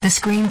The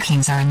Scream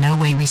Kings are in no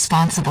way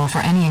responsible for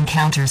any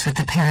encounters with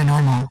the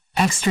paranormal,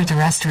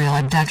 extraterrestrial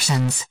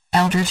abductions,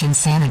 eldritch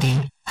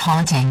insanity,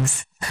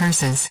 hauntings,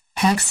 curses,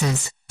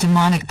 hexes,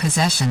 demonic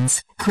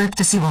possessions,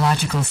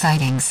 cryptozoological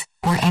sightings,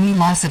 or any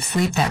loss of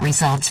sleep that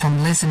results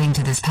from listening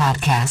to this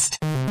podcast.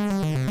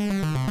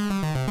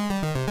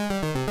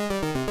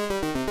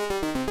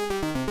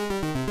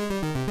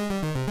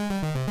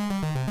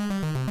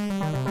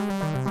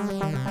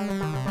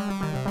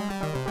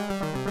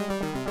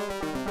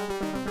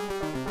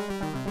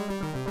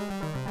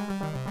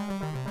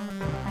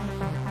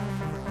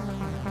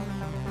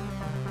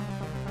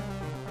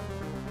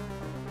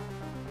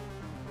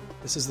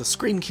 This is the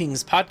Scream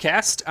Kings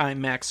podcast.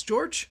 I'm Max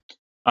George.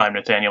 I'm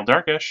Nathaniel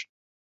Darkish.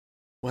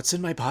 What's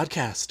in my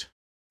podcast?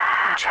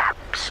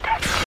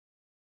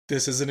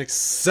 This is an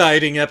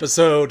exciting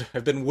episode.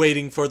 I've been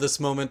waiting for this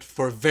moment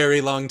for a very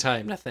long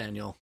time,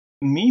 Nathaniel.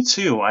 Me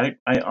too. I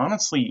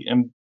honestly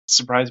am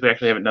surprised we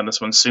actually haven't done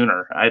this one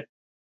sooner.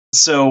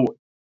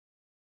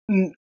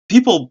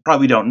 People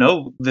probably don't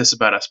know this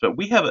about us, but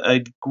we have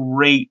a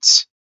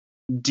great,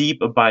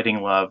 deep,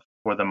 abiding love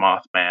for the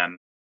Mothman.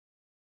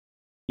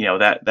 You know,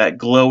 that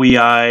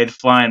glowy-eyed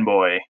flying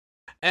boy.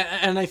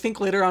 And I think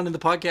later on in the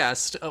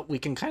podcast, we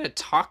can kind of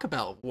talk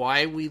about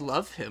why we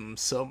love him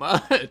so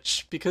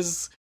much.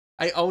 Because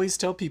I always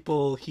tell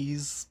people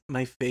he's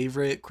my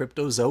favorite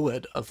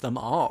cryptozoid of them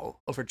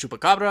all. Over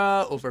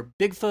Chupacabra, over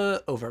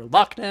Bigfoot, over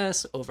Loch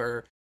Ness,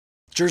 over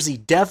Jersey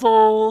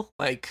Devil.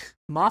 Like,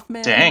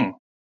 Mothman. Dang.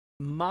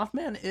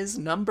 Mothman is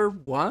number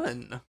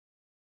one.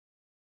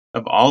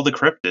 Of all the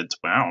cryptids,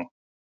 wow.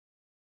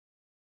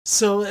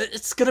 So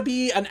it's going to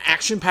be an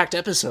action-packed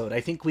episode.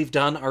 I think we've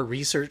done our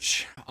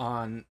research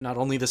on not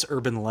only this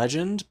urban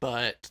legend,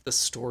 but the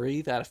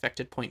story that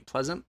affected Point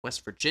Pleasant,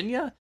 West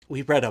Virginia.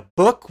 We read a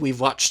book. We've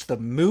watched the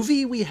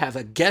movie. We have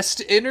a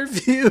guest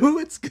interview.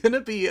 It's going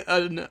to be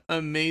an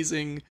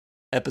amazing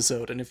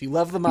episode. And if you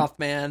love the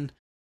Mothman,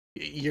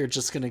 you're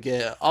just going to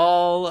get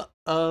all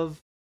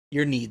of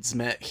your needs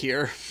met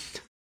here.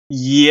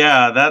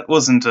 Yeah, that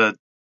wasn't an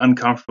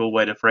uncomfortable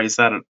way to phrase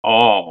that at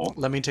all.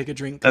 Let me take a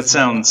drink. That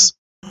sounds...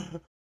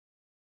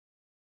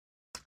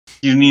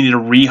 You need to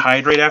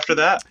rehydrate after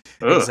that?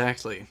 Ugh.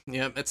 Exactly.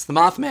 Yep, it's the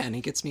Mothman.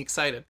 He gets me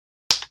excited.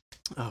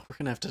 Oh, we're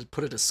going to have to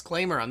put a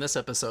disclaimer on this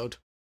episode.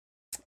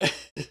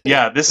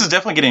 Yeah, this is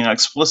definitely getting an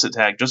explicit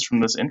tag just from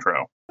this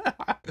intro.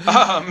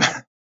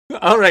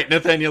 All right,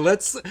 Nathaniel,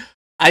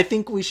 I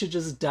think we should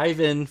just dive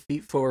in,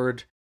 feet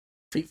forward.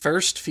 Feet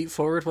first, feet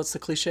forward. What's the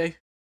cliche?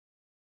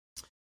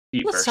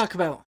 Let's talk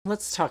about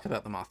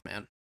the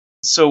Mothman.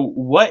 So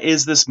what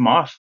is this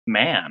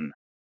Mothman?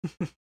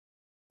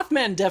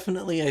 Mothman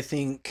definitely, I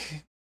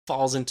think,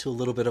 falls into a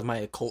little bit of my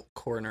occult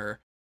corner.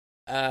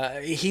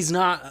 He's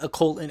not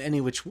occult in any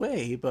which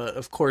way, but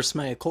of course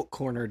my occult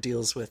corner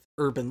deals with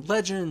urban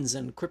legends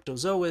and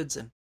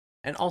cryptozoids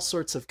and all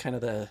sorts of kind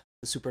of the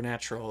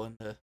supernatural and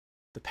the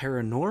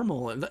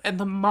paranormal. And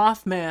the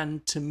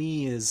Mothman, to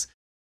me, is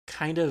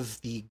kind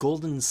of the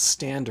golden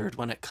standard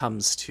when it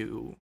comes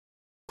to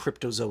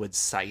cryptozoid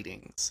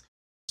sightings.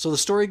 So the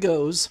story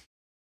goes,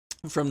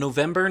 from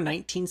November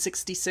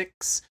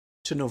 1966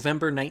 to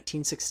November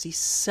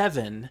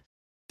 1967,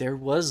 there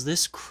was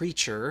this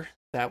creature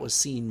that was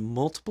seen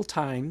multiple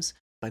times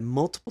by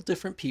multiple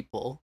different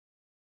people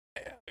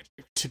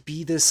to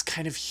be this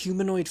kind of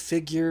humanoid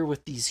figure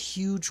with these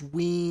huge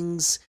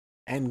wings.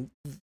 And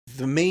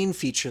the main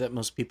feature that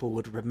most people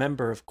would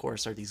remember, of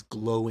course, are these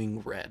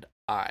glowing red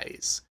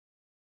eyes.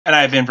 And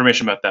I have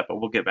information about that,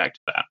 but we'll get back to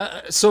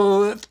that.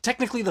 So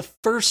technically the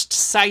first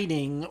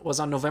sighting was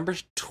on November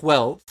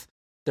 12th.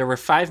 There were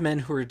 5 men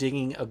who were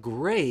digging a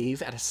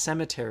grave at a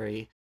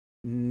cemetery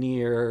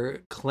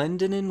near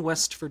Clendenin,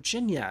 West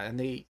Virginia, and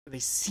they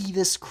see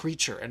this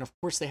creature, and of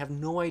course they have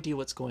no idea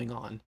what's going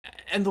on.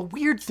 And the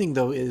weird thing,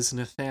 though, is,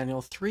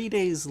 Nathaniel, 3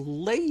 days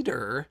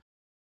later,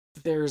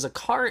 there's a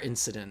car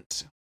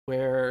incident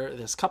where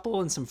this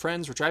couple and some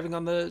friends were driving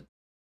on the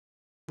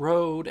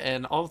road,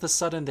 and all of a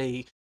sudden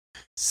they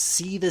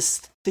see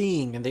this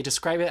thing, and they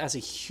describe it as a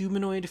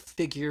humanoid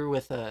figure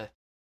with a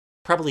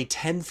probably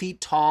 10 feet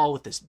tall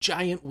with this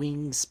giant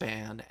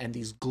wingspan and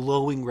these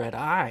glowing red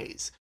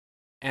eyes.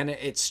 And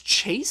it's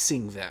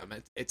chasing them.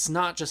 It's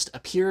not just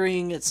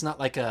appearing. It's not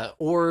like a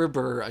orb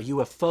or a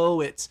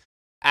UFO. It's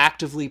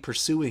actively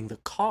pursuing the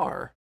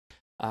car.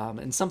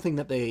 And something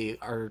that they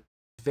are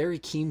very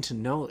keen to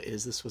note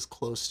is this was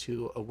close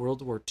to a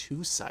World War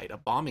II site, a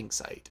bombing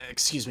site.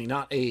 Excuse me,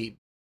 not a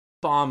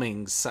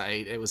bombing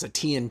site. It was a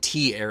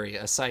TNT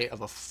area, a site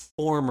of a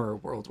former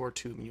World War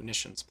II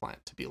munitions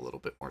plant, to be a little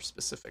bit more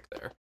specific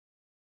there.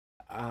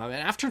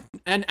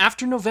 And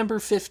after November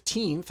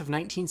 15th of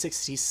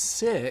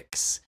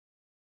 1966,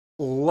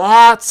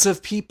 lots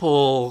of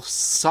people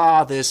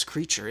saw this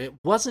creature. It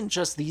wasn't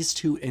just these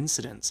 2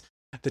 incidents.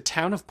 The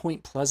town of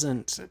Point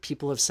Pleasant,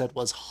 people have said,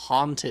 was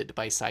haunted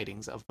by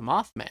sightings of the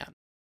Mothman.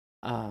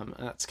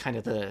 That's kind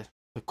of the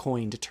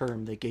coined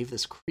term they gave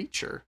this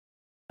creature.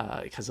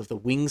 because of the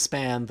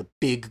wingspan, the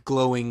big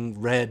glowing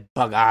red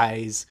bug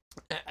eyes,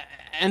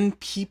 and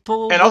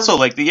people. And also,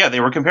 like, they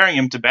were comparing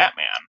him to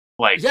Batman.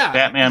 Like,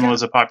 Batman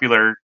was a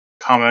popular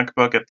comic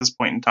book at this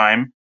point in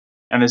time,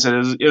 and they said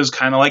it was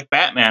kind of like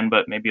Batman,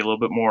 but maybe a little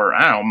bit more,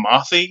 I don't know,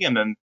 mothy, and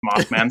then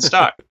Mothman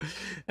stuck.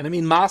 And I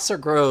mean, moths are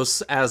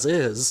gross as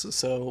is,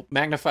 so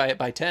magnify it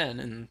by 10,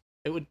 and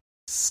it would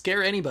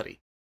scare anybody.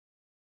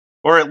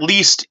 Or at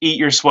least eat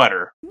your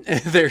sweater.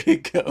 There you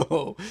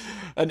go.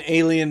 An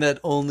alien that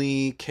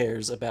only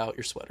cares about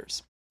your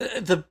sweaters.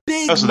 The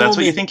big so that's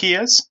what you think he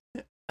is?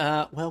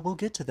 Well, we'll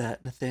get to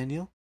that,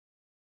 Nathaniel.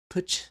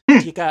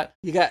 You got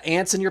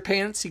ants in your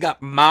pants, you got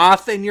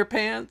moth in your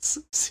pants.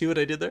 See what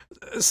I did there?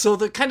 So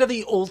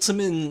the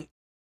ultimate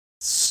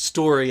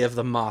story of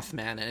the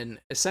Mothman, and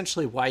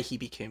essentially why he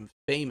became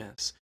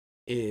famous,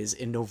 is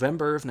in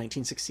November of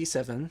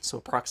 1967, so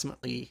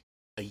approximately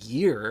a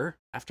year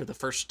after the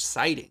first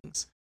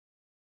sightings,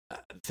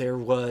 there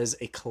was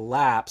a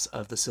collapse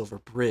of the Silver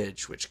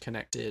Bridge, which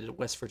connected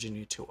West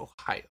Virginia to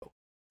Ohio.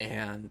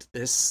 And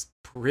this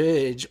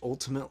bridge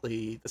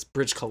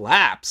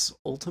collapse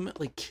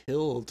ultimately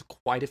killed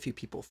quite a few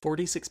people,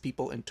 46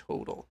 people in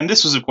total. And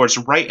this was, of course,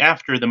 right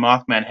after the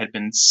Mothman had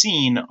been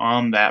seen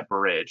on that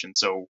bridge. And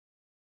so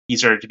he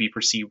started to be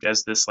perceived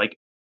as this, like,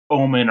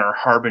 omen or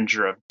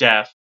harbinger of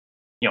death,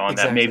 and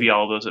that maybe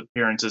all those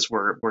appearances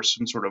were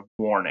some sort of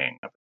warning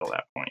up until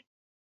that point.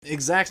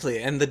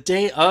 Exactly. And the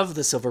day of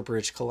the Silver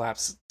Bridge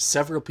collapse,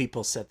 several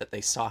people said that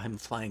they saw him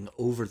flying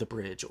over the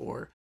bridge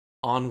or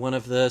on one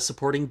of the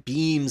supporting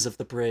beams of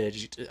the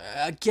bridge.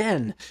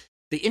 Again,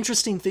 the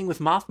interesting thing with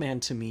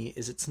Mothman to me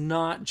is it's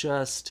not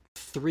just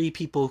three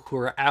people who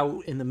are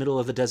out in the middle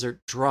of the desert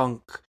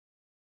drunk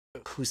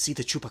who see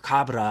the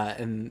chupacabra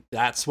and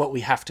that's what we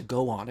have to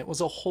go on. It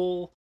was a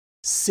whole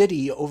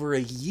city over a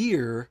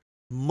year,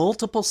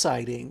 multiple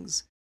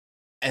sightings,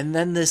 and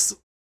then this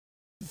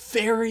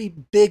very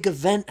big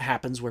event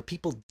happens where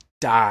people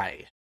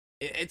die.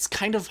 It's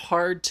kind of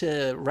hard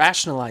to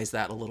rationalize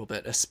that a little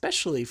bit,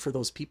 especially for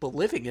those people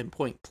living in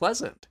Point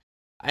Pleasant.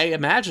 I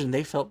imagine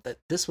they felt that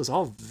this was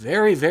all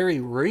very, very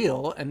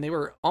real, and they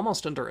were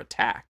almost under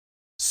attack.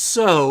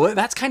 So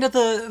that's kind of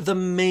the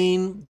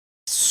main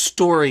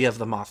story of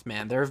the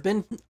Mothman. There have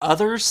been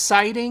other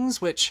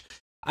sightings, which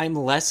I'm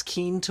less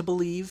keen to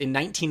believe. In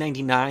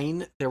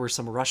 1999, there were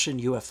some Russian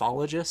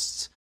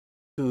ufologists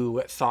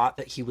who thought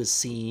that he was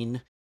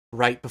seen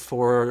right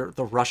before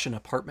the Russian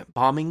apartment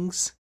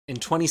bombings. In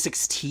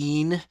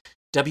 2016,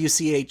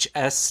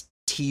 WCHS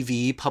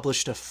TV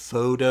published a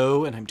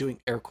photo, and I'm doing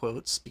air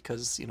quotes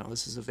because,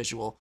 this is a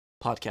visual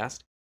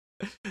podcast.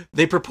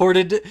 They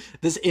purported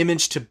this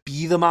image to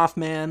be the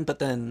Mothman, but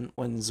then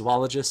when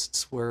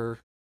zoologists were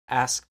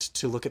asked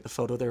to look at the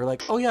photo, they were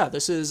like, oh yeah,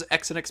 this is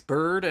X and X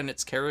bird, and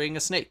it's carrying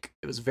a snake.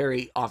 It was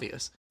very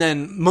obvious.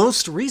 Then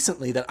most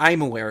recently that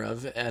I'm aware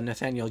of, and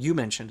Nathaniel, you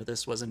mentioned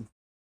this, was in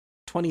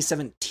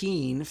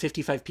 2017,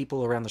 55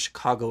 people around the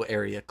Chicago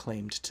area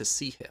claimed to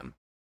see him.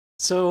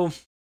 So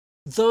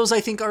those, I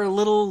think, are a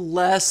little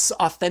less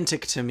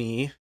authentic to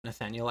me.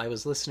 Nathaniel, I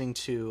was listening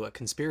to a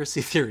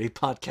conspiracy theory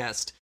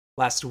podcast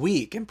last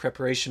week in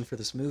preparation for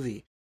this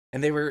movie,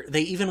 and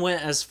they even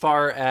went as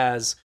far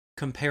as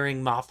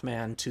comparing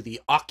Mothman to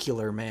the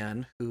Ocular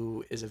Man,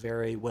 who is a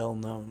very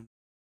well-known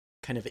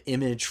kind of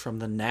image from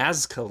the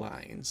Nazca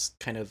lines,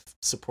 kind of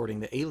supporting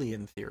the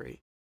alien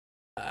theory.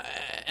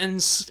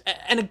 And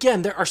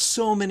again, there are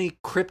so many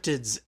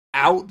cryptids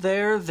out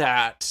there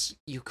that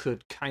you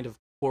could kind of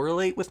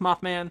correlate with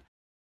Mothman.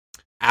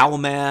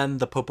 Owlman,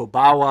 the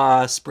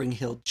Popobawa, Spring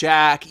Hill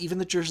Jack, even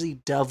the Jersey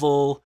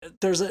Devil.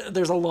 There's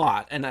a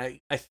lot, and I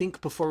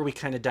think before we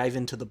kind of dive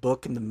into the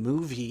book and the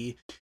movie,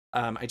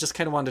 I just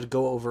kind of wanted to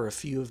go over a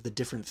few of the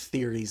different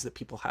theories that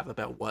people have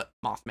about what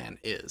Mothman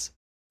is.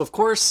 Of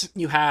course,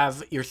 you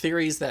have your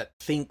theories that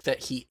think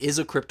that he is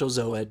a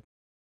cryptozoid.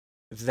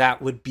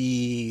 That would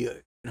be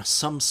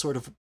some sort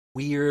of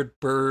weird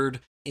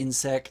bird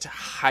insect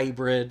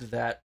hybrid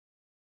that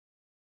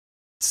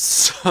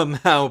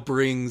somehow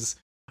brings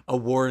a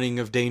warning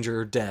of danger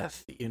or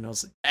death.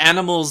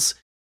 Animals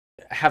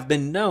have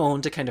been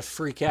known to kind of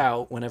freak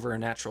out whenever a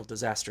natural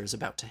disaster is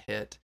about to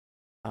hit.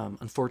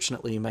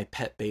 Unfortunately, my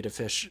pet betta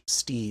fish,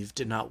 Steve,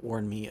 did not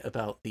warn me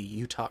about the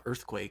Utah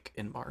earthquake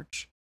in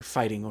March. We're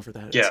fighting over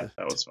that. Yeah,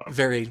 that was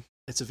fun.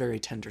 It's a very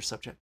tender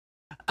subject.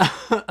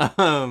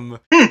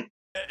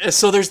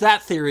 So there's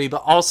that theory,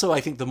 but also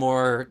I think the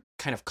more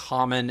kind of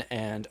common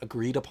and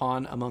agreed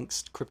upon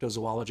amongst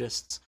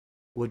cryptozoologists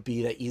would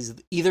be that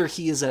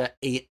he is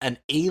an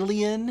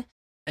alien,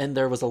 and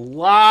there was a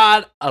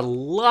lot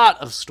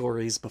of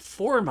stories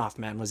before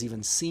Mothman was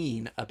even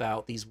seen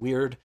about these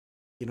weird,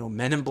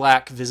 Men in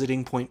Black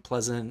visiting Point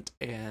Pleasant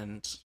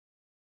and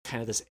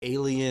kind of this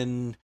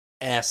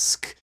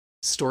alien-esque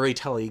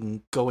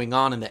storytelling going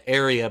on in the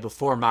area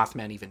before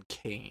Mothman even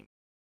came.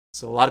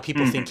 So a lot of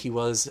people think he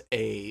was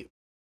a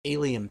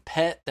alien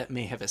pet that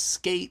may have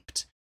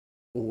escaped,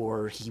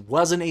 or he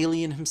was an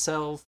alien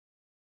himself.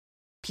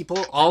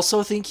 People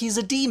also think he's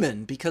a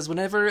demon, because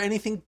whenever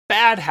anything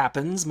bad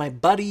happens, my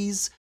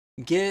buddies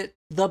get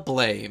the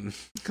blame.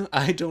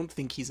 I don't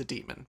think he's a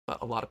demon,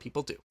 but a lot of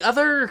people do.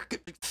 Other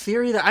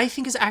theory that I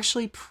think is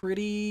actually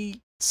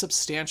pretty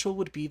substantial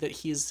would be that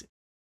he's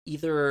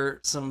either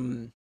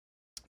some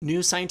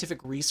new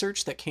scientific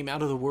research that came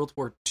out of the World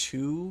War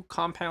II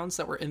compounds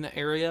that were in the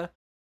area.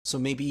 So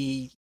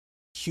maybe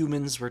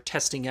humans were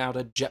testing out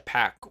a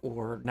jetpack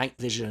or night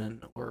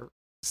vision or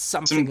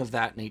something of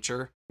that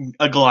nature.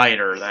 A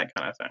glider, that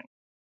kind of thing.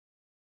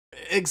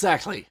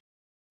 Exactly.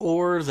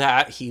 Or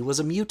that he was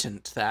a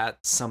mutant, that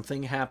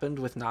something happened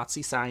with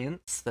Nazi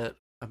science that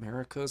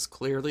America's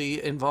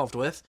clearly involved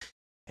with,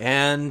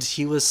 and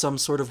he was some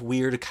sort of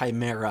weird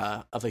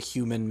chimera of a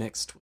human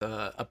mixed with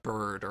a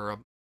bird or a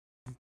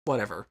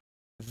whatever.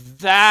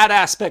 That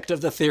aspect of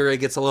the theory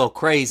gets a little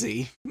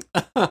crazy.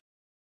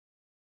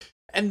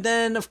 And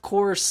then, of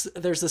course,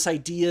 there's this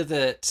idea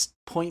that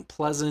Point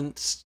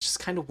Pleasant just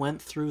kind of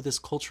went through this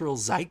cultural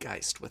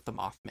zeitgeist with the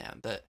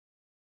Mothman, that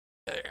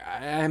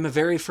I'm a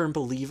very firm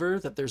believer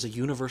that there's a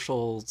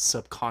universal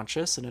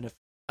subconscious, and if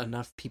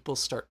enough people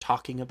start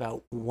talking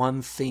about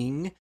one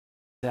thing,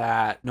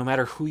 that no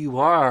matter who you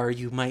are,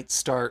 you might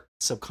start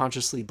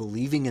subconsciously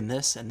believing in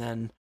this, and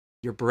then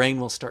your brain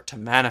will start to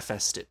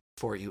manifest it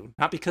for you.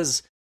 Not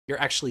because you're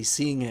actually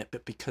seeing it,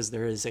 but because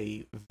there is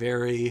a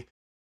very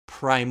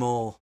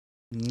primal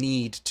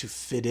need to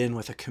fit in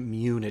with a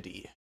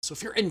community. So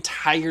if your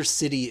entire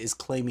city is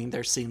claiming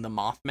they're seeing the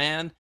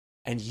Mothman,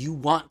 and you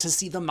want to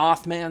see the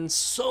Mothman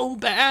so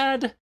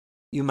bad,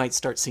 you might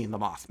start seeing the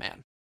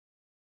Mothman.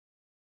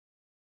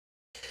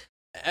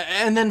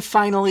 And then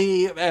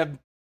finally,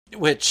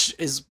 which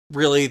is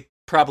really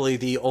probably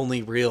the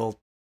only real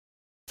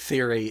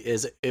theory,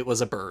 is it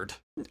was a bird.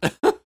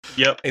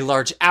 Yep. A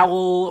large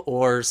owl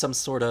or some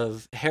sort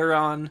of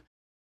heron.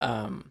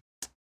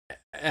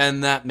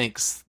 And that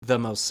makes the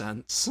most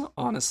sense,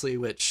 honestly,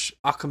 which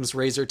Occam's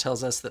razor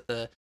tells us that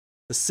the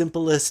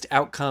simplest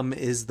outcome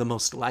is the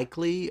most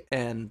likely,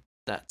 and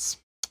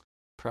that's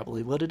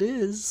probably what it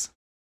is.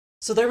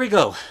 So there we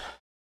go.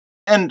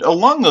 And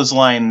along those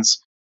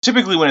lines,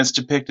 typically when it's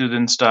depicted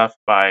in stuff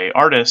by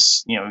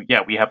artists,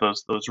 we have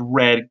those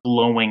red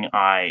glowing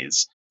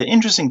eyes. The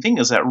interesting thing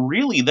is that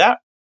really that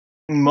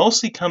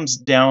mostly comes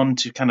down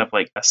to kind of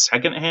like a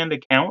secondhand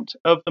account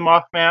of the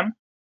Mothman,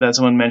 that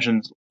someone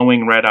mentions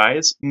glowing red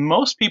eyes.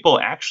 Most people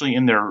actually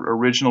in their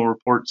original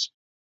reports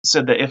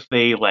said that if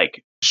they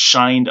like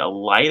shined a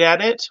light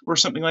at it or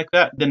something like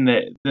that, then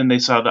they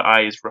saw the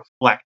eyes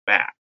reflect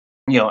back.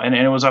 And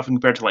it was often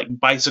compared to like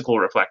bicycle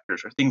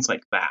reflectors or things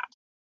like that.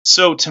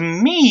 So to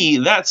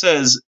me, that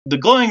says the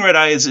glowing red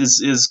eyes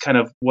is kind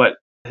of what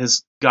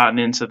has gotten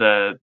into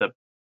the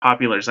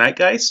popular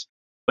zeitgeist,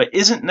 but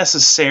isn't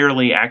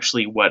necessarily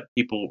actually what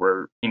people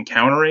were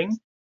encountering.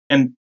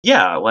 And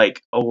yeah,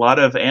 like a lot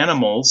of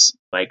animals,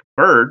 like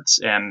birds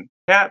and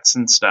cats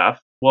and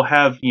stuff, will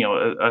have,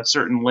 a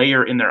certain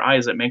layer in their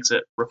eyes that makes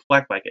it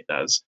reflect like it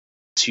does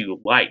to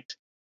light.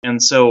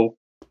 And so,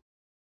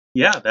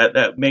 yeah,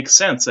 that makes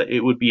sense that it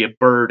would be a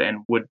bird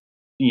and would,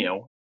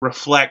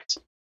 reflect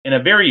in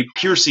a very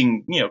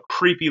piercing,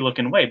 creepy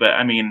looking way. But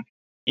I mean,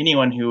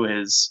 anyone who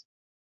has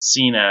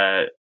seen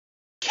a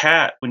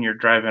cat when you're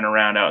driving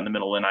around out in the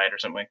middle of the night or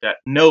something like that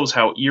knows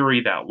how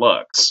eerie that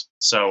looks.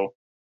 So,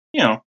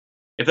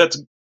 if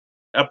that's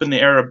up in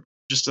the air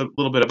just a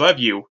little bit above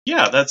you,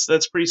 yeah,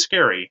 that's pretty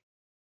scary.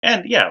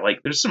 And yeah,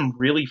 like there's some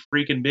really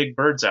freaking big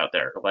birds out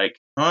there, like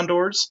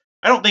condors.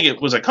 I don't think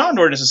it was a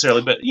condor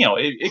necessarily, but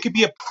it could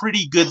be a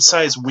pretty good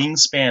sized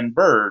wingspan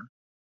bird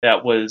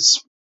that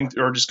was,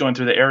 or just going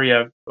through the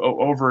area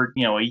over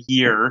a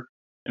year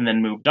and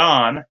then moved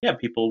on. Yeah,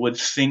 people would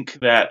think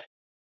that,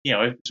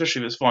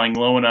 especially if it's flying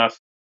low enough,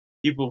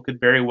 people could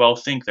very well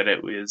think that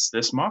it was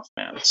this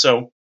Mothman.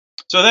 So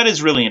that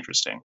is really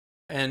interesting.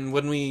 And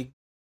when we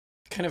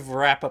kind of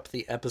wrap up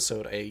the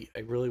episode, I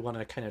really want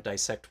to kind of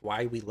dissect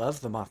why we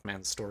love the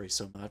Mothman story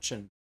so much,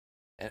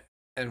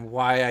 and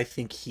why I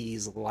think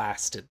he's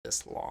lasted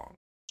this long.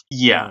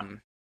 Yeah.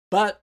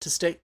 But to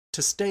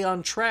stay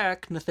on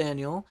track,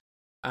 Nathaniel,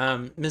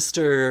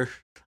 Mr.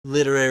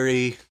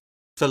 Literary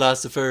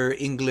Philosopher,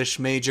 English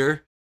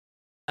major,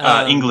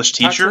 English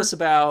teacher. Talk to us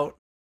about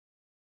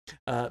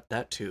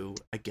that too,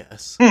 I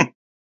guess.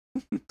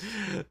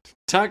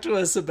 Talk to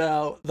us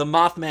about the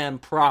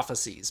Mothman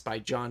Prophecies by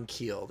John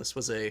Keel. This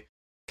was a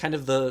kind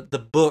of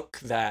the book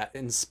that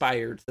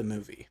inspired the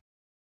movie.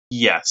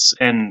 Yes,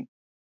 and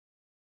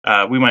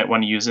we might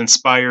want to use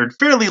inspired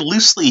fairly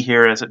loosely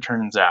here, as it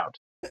turns out.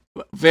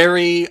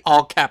 Very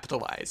all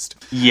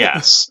capitalized.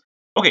 Yes.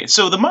 Okay,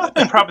 so the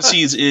Mothman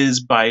Prophecies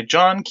is by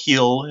John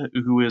Keel,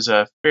 who was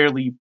a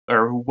pretty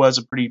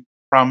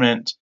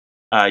prominent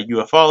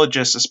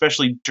ufologist,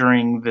 especially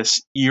during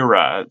this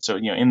era. So,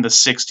 in the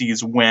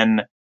 60s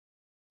when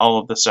all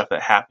of the stuff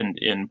that happened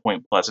in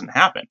Point Pleasant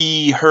happened.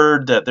 He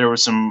heard that there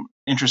was some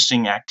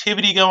interesting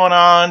activity going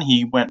on.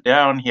 He went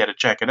down, he had to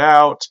check it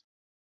out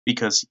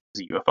because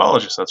he's a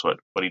ufologist. That's what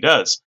he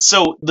does.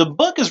 So the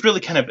book is really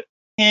kind of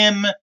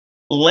him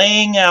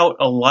laying out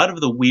a lot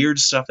of the weird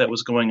stuff that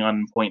was going on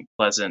in Point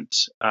Pleasant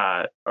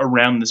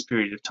around this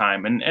period of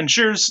time, and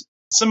shares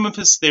some of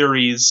his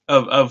theories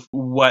of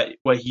what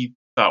he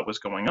thought was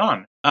going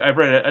on. I've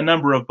read a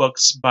number of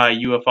books by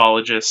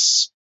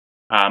ufologists,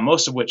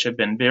 most of which have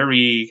been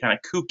very kind of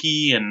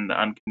kooky and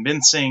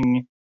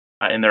unconvincing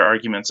in their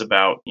arguments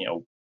about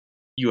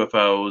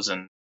UFOs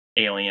and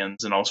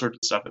aliens and all sorts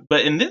of stuff.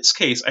 But in this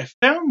case, I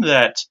found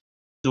that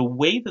the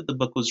way that the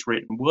book was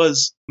written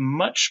was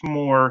much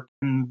more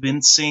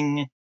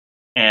convincing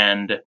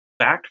and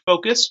fact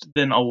focused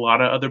than a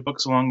lot of other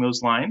books along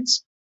those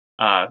lines,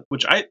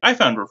 which I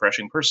found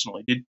refreshing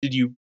personally. Did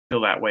you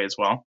feel that way as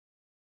well?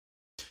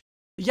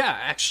 Yeah,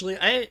 actually,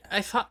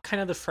 I thought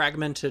kind of the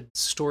fragmented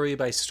story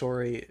by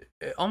story,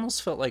 it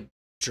almost felt like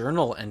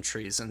journal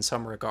entries in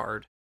some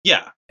regard.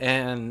 Yeah.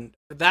 And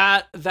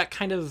that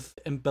kind of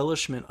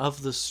embellishment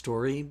of the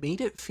story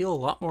made it feel a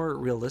lot more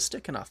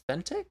realistic and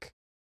authentic.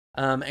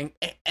 And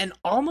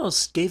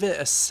almost gave it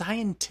a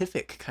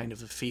scientific kind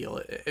of a feel.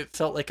 It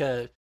felt like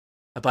a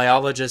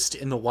biologist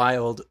in the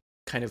wild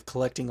kind of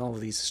collecting all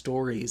of these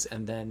stories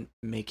and then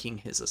making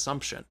his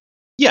assumption.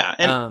 Yeah,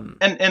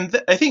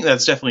 I think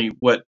that's definitely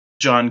what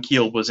John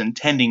Keel was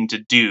intending to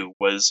do,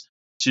 was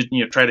to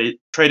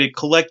try to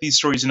collect these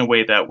stories in a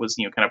way that was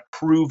kind of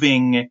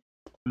proving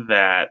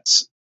that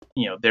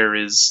there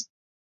is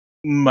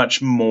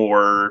much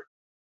more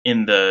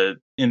in the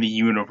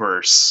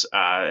universe,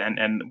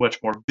 and much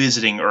more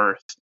visiting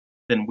Earth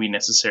than we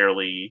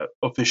necessarily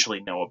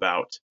officially know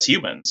about as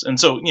humans. And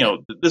so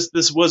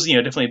this was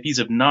definitely a piece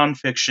of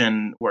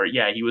nonfiction where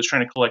he was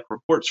trying to collect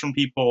reports from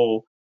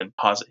people and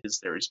posit his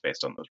theories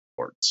based on those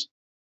reports.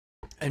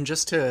 And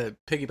just to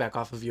piggyback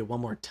off of you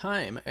one more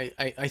time,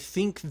 I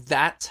think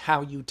that's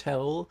how you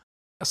tell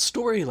a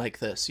story like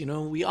this.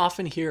 We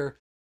often hear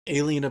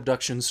alien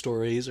abduction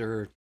stories,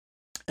 or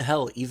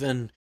hell,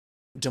 even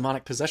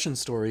demonic possession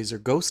stories or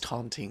ghost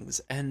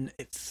hauntings, and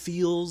it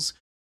feels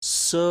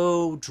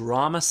so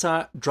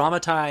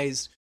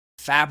dramatized,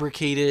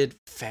 fabricated,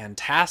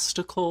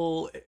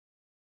 fantastical.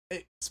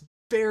 It's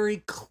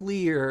very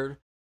clear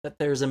that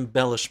there's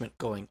embellishment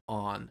going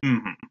on.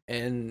 Mm-hmm.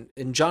 And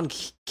in John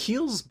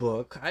Keel's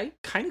book, I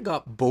kind of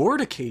got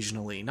bored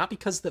occasionally, not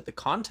because that the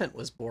content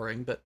was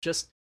boring, but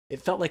just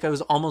it felt like I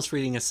was almost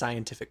reading a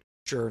scientific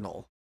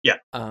journal. Yeah.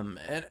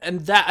 And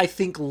that, I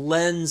think,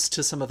 lends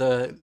to some of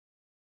the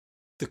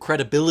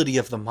credibility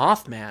of the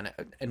Mothman,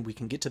 and we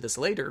can get to this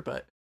later,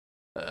 but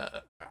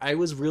I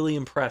was really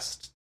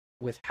impressed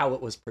with how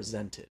it was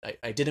presented.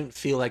 I didn't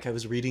feel like I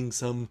was reading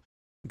some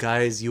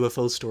guy's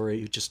UFO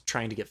story just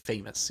trying to get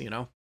famous,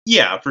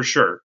 Yeah, for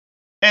sure.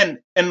 And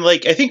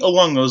like, I think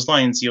along those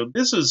lines,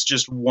 this is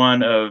just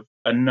one of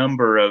a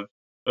number of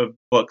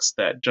books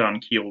that John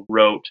Keel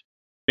wrote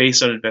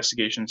based on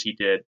investigations he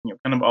did,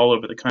 kind of all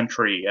over the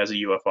country as a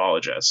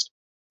ufologist.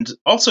 And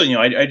also,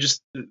 I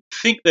just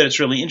think that it's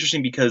really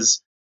interesting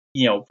because,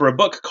 for a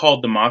book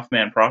called The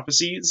Mothman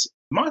Prophecies,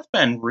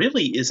 Mothman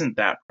really isn't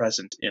that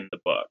present in the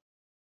book.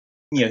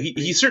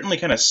 He certainly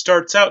kind of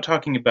starts out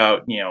talking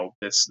about,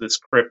 this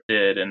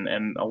cryptid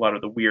and a lot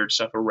of the weird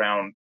stuff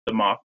around the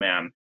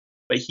Mothman.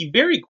 But he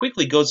very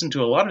quickly goes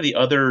into a lot of the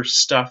other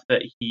stuff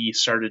that he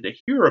started to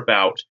hear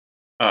about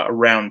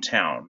around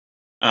town.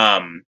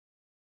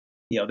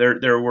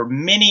 There were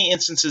many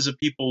instances of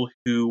people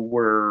who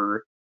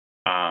were,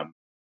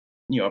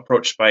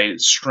 approached by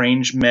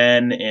strange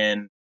men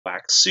in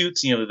black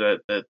suits. The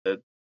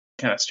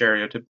kind of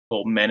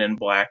stereotypical men in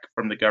black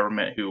from the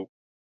government who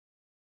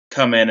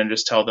come in and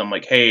just tell them,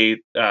 like, hey,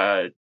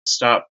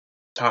 stop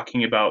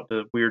talking about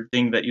the weird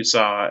thing that you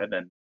saw, and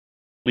then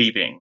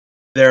leaving.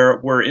 There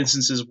were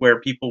instances where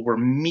people were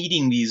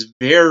meeting these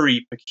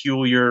very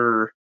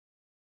peculiar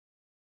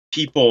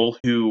people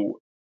who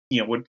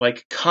would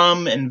like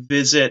come and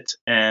visit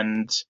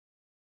and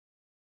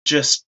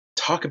just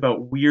talk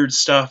about weird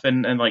stuff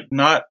and like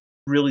not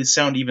really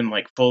sound even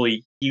like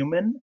fully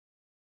human,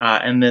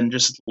 and then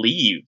just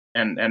leave.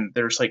 And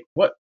there's like,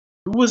 who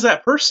was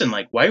that person?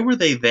 Like, why were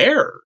they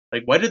there?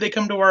 Like, why did they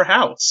come to our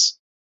house?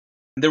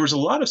 There was a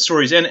lot of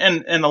stories, and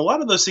a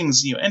lot of those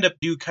things end up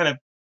kind of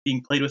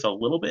being played with a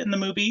little bit in the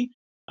movie.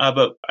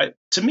 But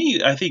to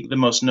me, I think the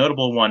most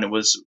notable one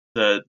was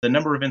the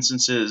number of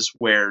instances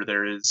where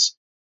there is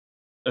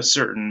a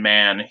certain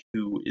man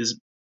who is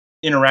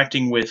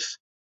interacting with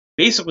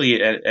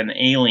basically an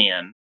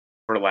alien,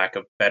 for lack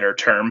of a better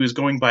term, who's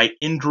going by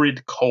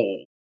Indrid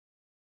Cole.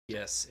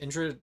 Yes,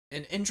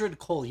 Indrid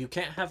Cole. You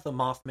can't have the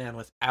Mothman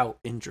without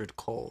Indrid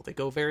Cole. They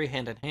go very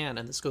hand in hand,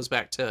 and this goes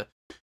back to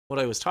what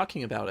I was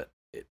talking about. At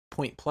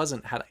Point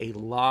Pleasant had a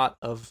lot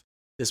of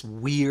this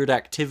weird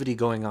activity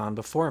going on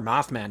before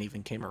Mothman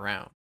even came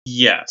around.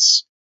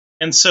 Yes.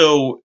 And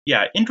so,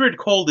 Indrid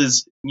Cole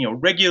is,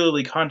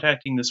 regularly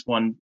contacting this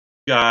one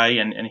guy,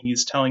 and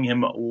he's telling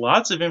him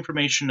lots of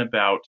information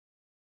about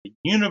the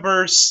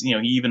universe. He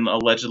even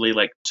allegedly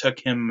like took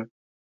him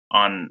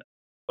on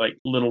like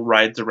little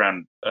rides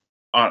around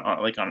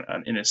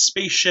on in a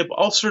spaceship,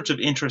 all sorts of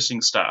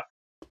interesting stuff.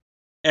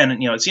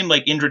 And it seemed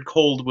like Indrid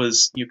Cole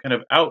was kind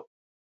of out.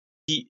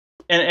 He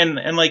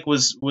and like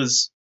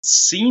was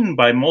seen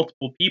by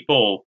multiple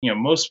people.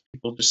 Most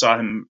people just saw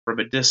him from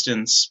a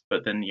distance,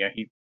 but then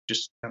he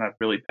just kind of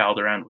really palled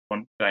around with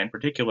one guy in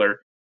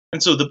particular.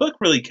 And so the book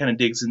really kind of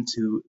digs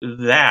into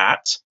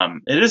that.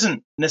 It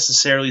doesn't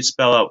necessarily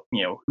spell out,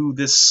 who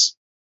this,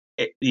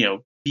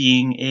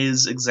 being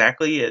is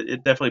exactly.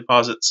 It definitely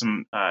posits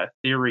some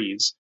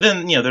theories.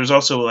 Then, there's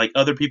also like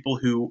other people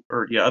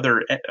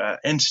other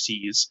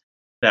entities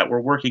that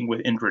were working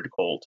with Indrid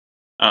Cold.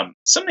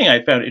 Something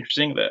I found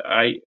interesting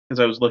because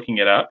I was looking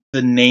it up,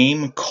 the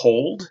name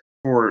Cold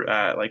for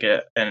like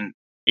an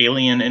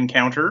alien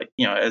encounter,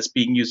 as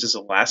being used as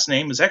a last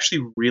name is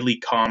actually really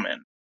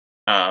common.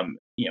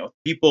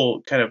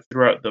 People kind of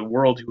throughout the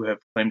world who have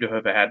claimed to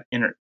have had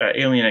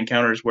alien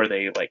encounters where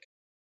they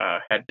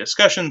had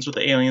discussions with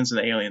the aliens and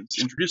the aliens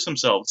introduced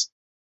themselves.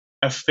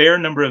 A fair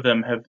number of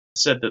them have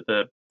said that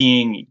the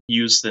being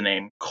used the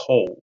name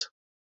Cold.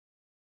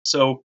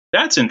 So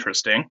that's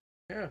interesting.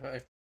 Yeah,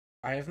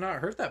 I have not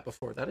heard that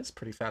before. That is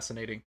pretty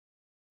fascinating.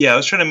 Yeah, I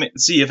was trying to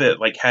see if it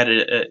had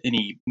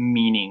any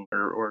meaning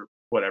or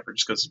whatever,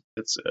 just because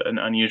it's an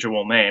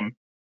unusual name.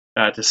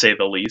 To say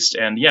the least.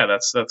 And yeah,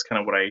 that's kind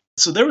of what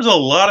So there was a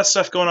lot of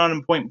stuff going on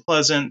in Point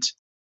Pleasant.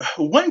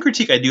 One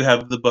critique I do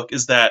have of the book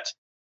is that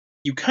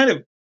you kind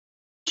of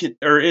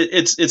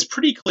it's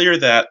pretty clear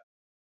that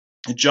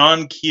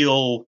John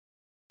Keel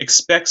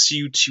expects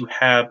you to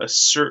have a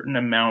certain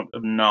amount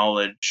of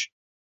knowledge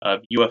of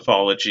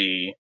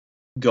ufology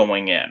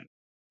going in,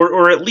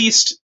 or at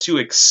least to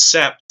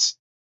accept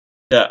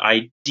the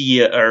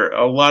idea or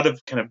a lot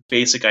of kind of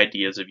basic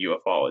ideas of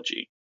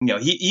ufology.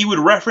 He would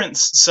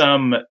reference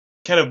some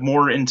kind of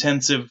more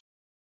intensive,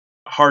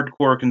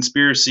 hardcore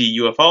conspiracy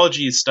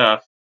ufology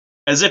stuff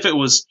as if it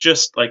was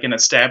just like an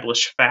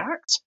established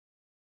fact.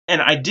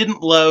 And I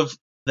didn't love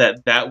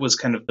that was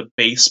kind of the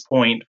base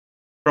point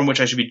from which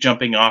I should be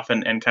jumping off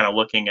and kind of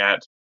looking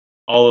at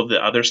all of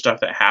the other stuff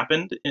that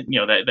happened,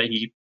 that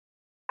he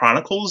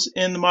chronicles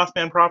in the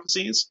Mothman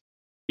Prophecies.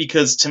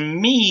 Because to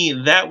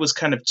me, that was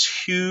kind of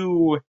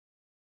too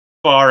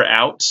far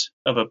out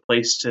of a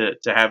place to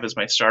have as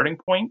my starting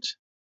point.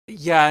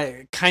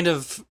 Yeah, kind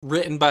of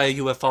written by a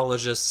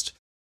ufologist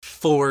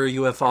for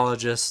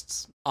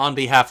ufologists on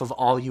behalf of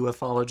all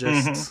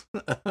ufologists.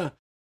 Mm-hmm.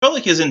 Felt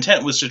like his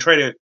intent was to try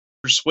to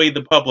persuade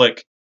the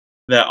public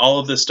that all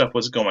of this stuff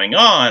was going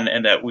on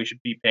and that we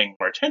should be paying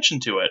more attention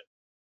to it.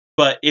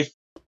 But if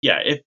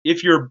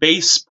your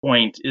base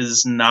point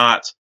is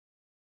not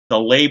the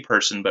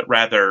layperson, but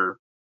rather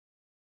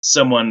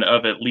someone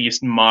of at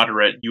least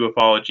moderate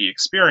ufology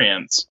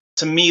experience,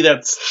 to me,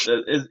 that's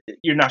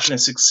you're not going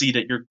to succeed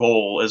at your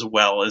goal as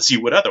well as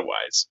you would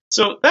otherwise.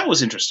 So that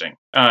was interesting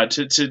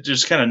to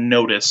just kind of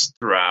notice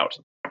throughout.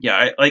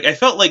 Yeah, I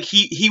felt like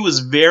he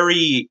was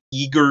very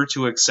eager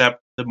to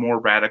accept the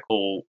more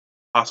radical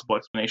possible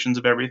explanations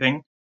of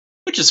everything,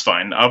 which is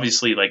fine.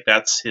 Obviously, like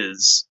that's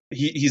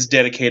he's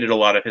dedicated a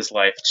lot of his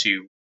life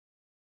to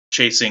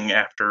chasing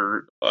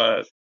after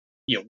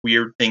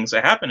weird things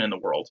that happen in the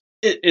world.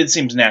 It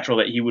seems natural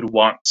that he would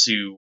want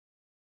to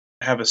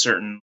have a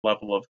certain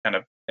level of kind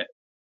of,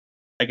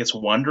 I guess,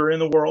 wonder in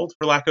the world,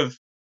 for lack of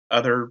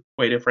other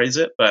way to phrase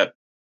it. But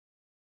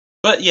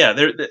yeah,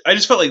 I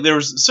just felt like there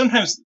was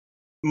sometimes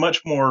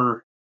much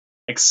more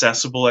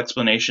accessible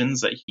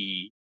explanations that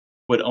he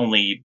would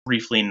only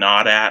briefly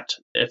nod at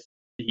if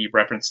he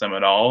referenced them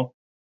at all,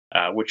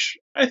 which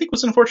I think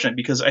was unfortunate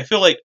because I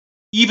feel like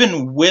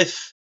even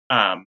with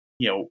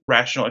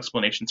rational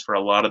explanations for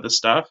a lot of the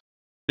stuff,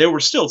 there were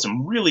still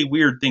some really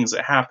weird things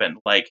that happened,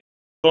 like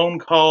phone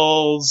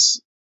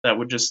calls that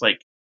would just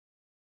like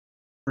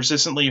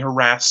persistently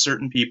harass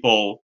certain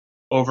people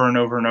over and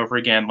over and over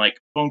again, like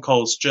phone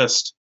calls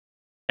just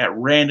at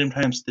random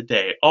times of the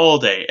day, all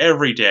day,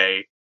 every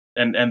day,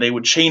 and they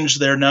would change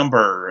their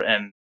number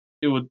and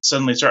it would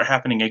suddenly start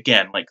happening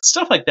again, like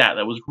stuff like that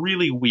was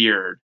really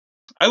weird.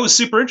 I was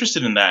super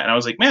interested in that, and I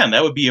was like, man,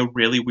 that would be a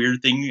really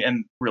weird thing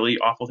and really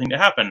awful thing to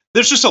happen.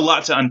 There's just a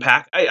lot to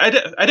unpack. I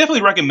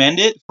definitely recommend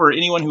it for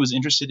anyone who is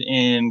interested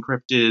in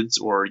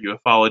cryptids or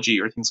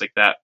ufology or things like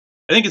that.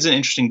 I think it's an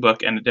interesting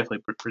book, and it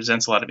definitely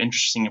presents a lot of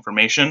interesting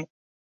information,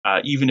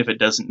 even if it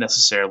doesn't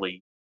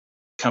necessarily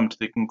come to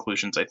the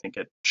conclusions I think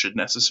it should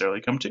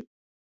necessarily come to.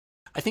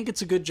 I think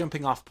it's a good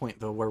jumping off point,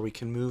 though, where we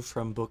can move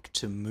from book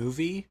to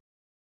movie.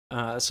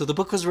 So the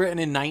book was written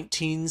in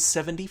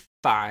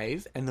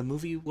 1975, and the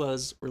movie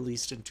was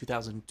released in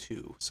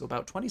 2002. So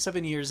about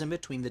 27 years in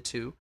between the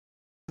two.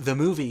 The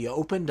movie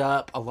opened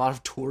up a lot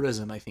of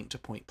tourism, I think, to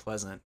Point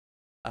Pleasant.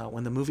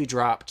 When the movie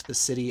dropped, the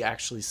city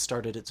actually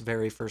started its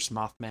very first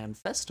Mothman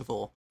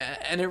festival.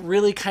 And it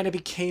really kind of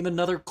became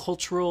another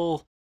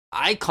cultural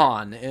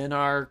icon in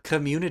our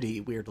community,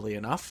 weirdly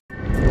enough.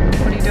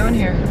 What are you doing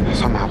here?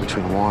 Somehow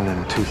between 1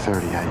 and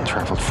 2:30, I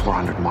traveled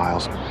 400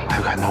 miles.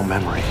 I've got no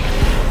memory.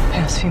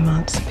 Past few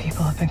months,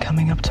 people have been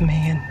coming up to me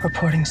and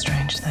reporting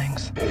strange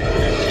things.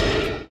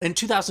 In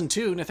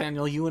 2002,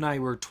 Nathaniel, you and I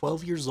were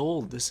 12 years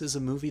old. This is a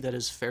movie that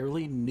is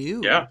fairly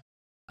new. Yeah.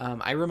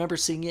 I remember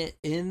seeing it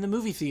in the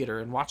movie theater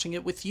and watching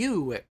it with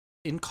you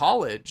in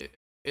college.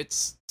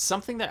 It's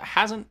something that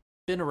hasn't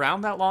been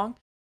around that long,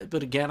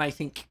 but again, I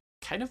think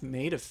kind of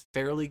made a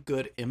fairly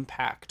good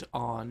impact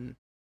on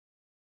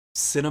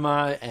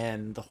cinema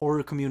and the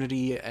horror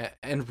community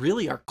and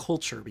really our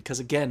culture, because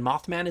again,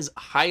 Mothman is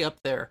high up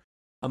there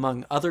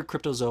among other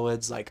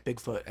cryptozoids like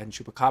Bigfoot and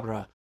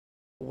Chupacabra,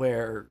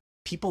 where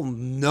people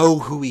know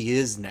who he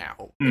is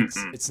now.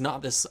 It's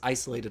not this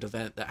isolated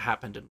event that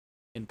happened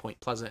in Point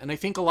Pleasant. And I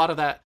think a lot of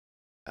that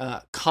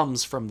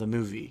comes from the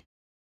movie.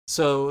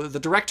 So the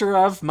director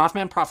of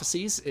Mothman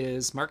Prophecies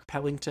is Mark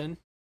Pellington,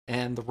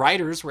 and the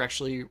writers were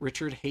actually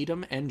Richard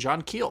Hatem and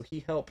John Keel.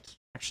 He helped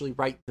actually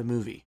write the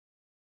movie.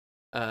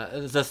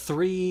 The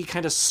three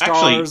kind of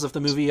stars of the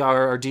movie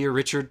are our dear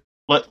Richard.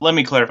 Let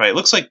me clarify. It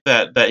looks like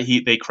that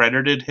they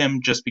credited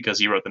him just because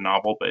he wrote the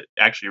novel, but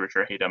actually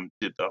Richard Hatem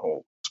did the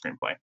whole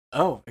screenplay.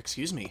 Oh,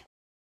 excuse me.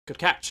 Good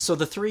catch. So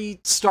the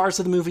three stars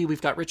of the movie,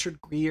 we've got Richard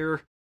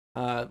Gere.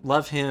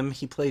 Love him.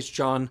 He plays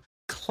John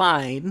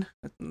Klein.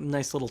 A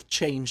nice little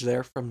change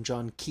there from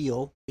John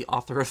Keel, the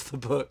author of the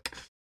book.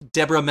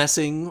 Deborah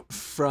Messing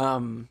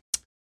from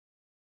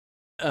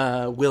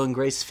Will and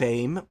Grace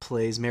fame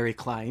plays Mary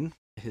Klein,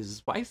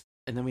 his wife.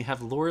 And then we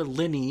have Laura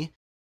Linney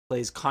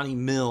plays Connie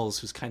Mills,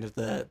 who's kind of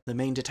the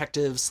main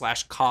detective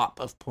 / cop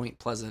of Point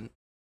Pleasant,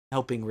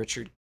 helping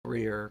Richard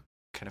Gere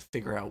kind of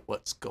figure out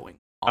what's going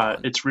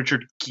on. It's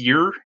Richard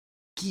Gere?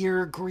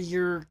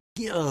 Gere.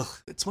 Ugh.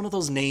 It's one of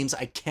those names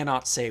I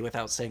cannot say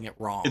without saying it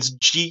wrong. It's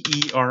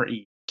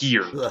Gere.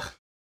 Gere. Ugh.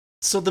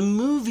 So the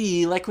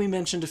movie, like we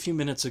mentioned a few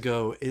minutes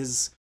ago,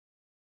 is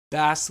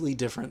vastly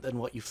different than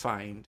what you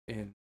find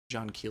in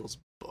John Keel's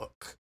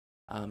book.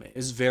 It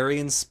is very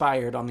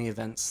inspired on the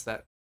events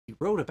that he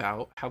wrote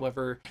about.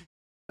 However,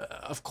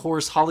 of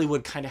course,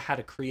 Hollywood kind of had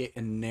to create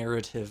a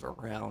narrative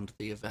around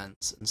the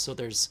events. And so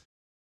there's,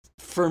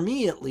 for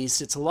me at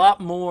least, it's a lot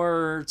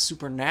more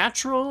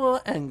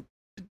supernatural and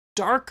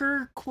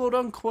darker, quote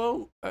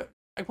unquote. I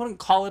wouldn't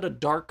call it a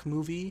dark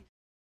movie,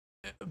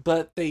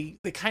 but they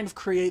kind of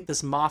create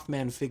this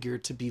Mothman figure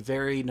to be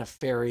very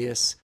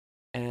nefarious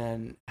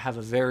and have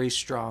a very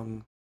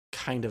strong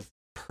kind of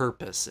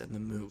purpose in the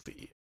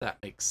movie. If that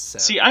makes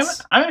sense. See, I'm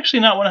actually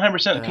not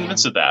 100%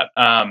 convinced of that.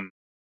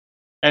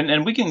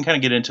 And we can kind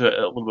of get into it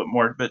a little bit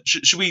more, but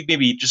should we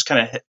maybe just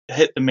kind of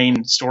hit the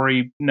main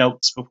story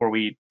notes before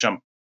we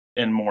jump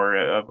in more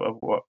of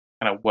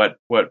what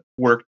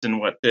worked and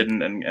what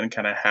didn't, and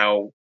kind of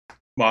how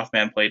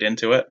Mothman played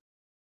into it?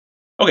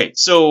 Okay,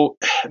 so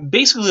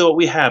basically what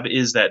we have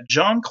is that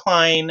John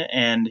Klein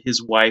and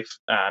his wife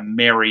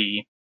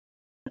Mary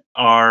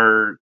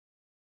are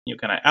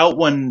kind of out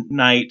one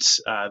night.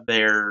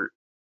 They're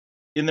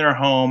in their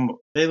home.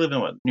 They live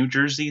in New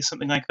Jersey,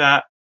 something like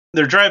that.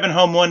 They're driving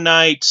home one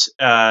night.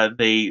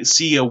 They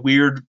see a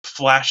weird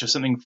flash of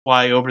something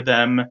fly over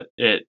them.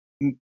 It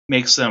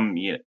makes them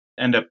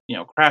end up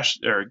crash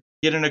or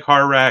get in a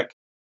car wreck.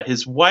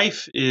 His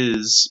wife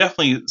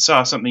definitely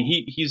saw something.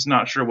 He's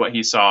not sure what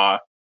he saw.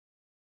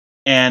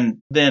 And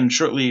then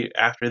shortly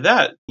after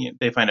that,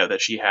 they find out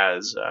that she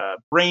has a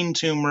brain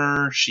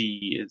tumor.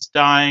 She is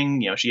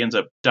dying. She ends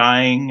up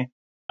dying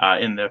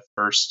in the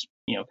first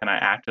kind of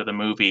act of the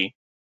movie.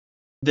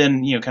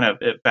 Then kind of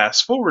it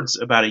fast forwards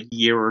about a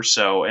year or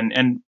so,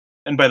 and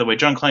by the way,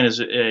 John Klein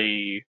is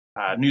a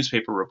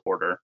newspaper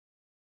reporter,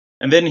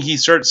 and then he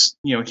starts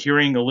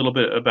hearing a little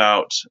bit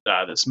about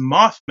this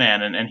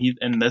Mothman,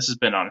 and this has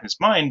been on his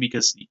mind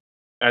because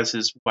as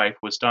his wife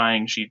was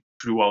dying, she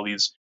drew all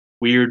these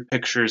weird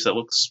pictures that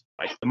looks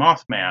like the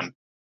Mothman,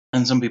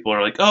 and some people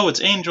are like, oh,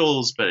 it's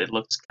angels, but it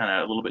looks kind of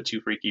a little bit too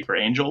freaky for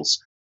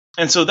angels,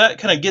 and so that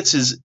kind of gets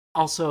his.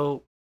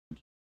 Also,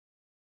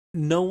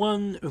 no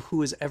one who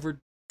has ever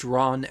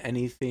drawn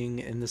anything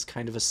in this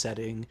kind of a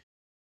setting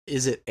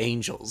is it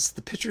angels.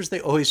 The pictures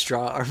they always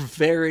draw are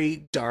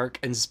very dark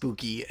and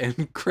spooky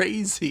and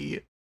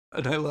crazy,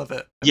 and I love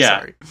it. I'm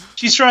sorry.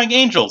 She's drawing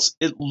angels.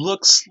 It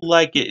looks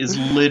like it is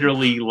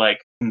literally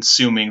like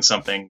consuming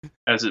something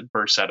as it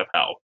bursts out of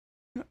hell.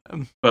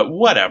 But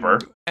whatever.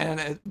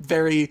 And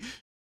very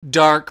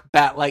dark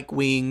bat-like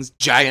wings,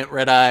 giant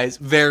red eyes,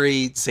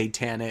 very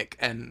satanic,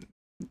 and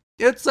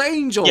it's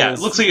angels. Yeah, it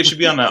looks like it should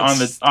be on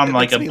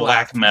like a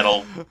black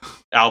metal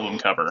album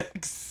cover.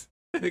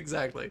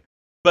 Exactly.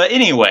 But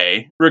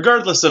anyway,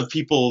 regardless of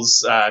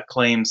people's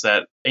claims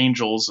that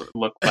angels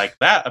look like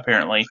that,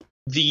 apparently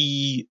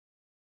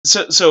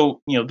so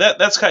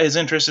that's got his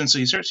interest, and so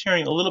he starts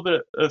hearing a little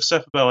bit of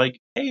stuff about like,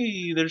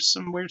 hey, there's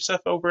some weird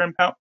stuff over in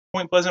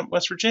Point Pleasant,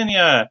 West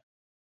Virginia,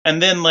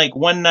 and then like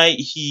one night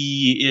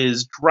he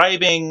is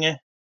driving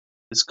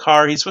his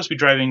car. He's supposed to be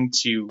driving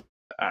to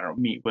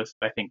meet with,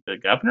 I think, the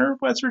governor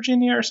of West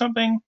Virginia or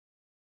something.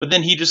 But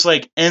then he just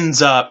like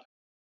ends up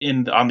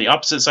on the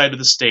opposite side of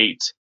the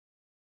state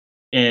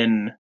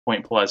in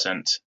Point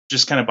Pleasant,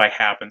 just kind of by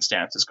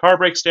happenstance. His car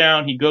breaks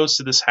down. He goes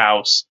to this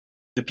house.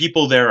 The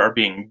people there are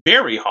being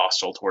very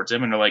hostile towards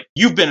him, and they're like,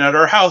 "You've been at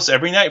our house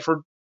every night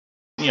for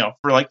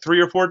like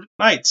 3 or 4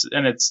 nights,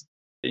 and it's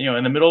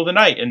in the middle of the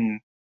night." And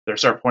they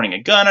start pointing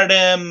a gun at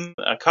him.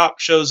 A cop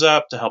shows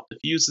up to help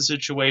defuse the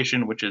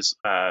situation, which is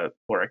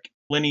Laura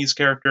Linney's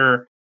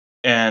character.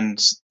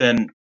 And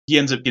then he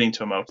ends up getting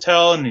to a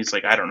motel, and he's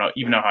like, I don't know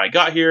even know how I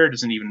got here. It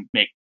doesn't even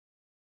make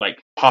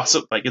like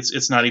possible, like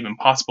it's not even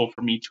possible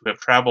for me to have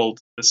traveled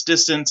this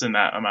distance in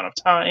that amount of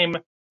time.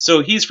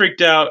 So he's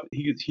freaked out.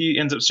 He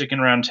ends up sticking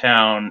around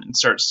town and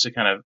starts to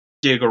kind of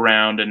dig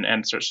around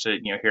and starts to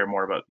hear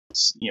more about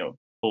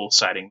people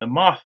sighting the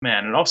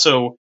Mothman, and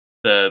also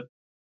the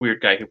weird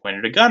guy who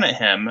pointed a gun at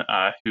him,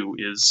 who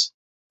is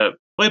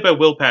played by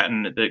Will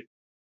Patton. The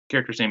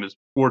character's name is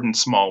Gordon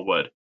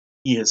Smallwood.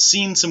 He has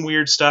seen some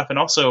weird stuff, and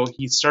also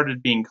he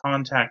started being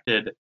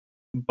contacted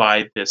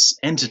by this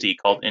entity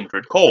called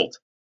Indrid Cold.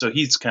 So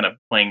he's kind of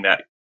playing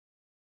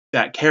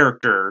that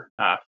character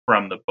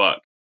from the book.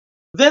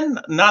 Then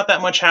not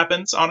that much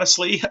happens,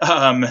 honestly.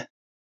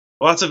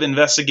 Lots of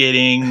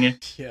investigating,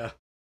 Yeah.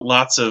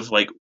 lots of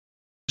like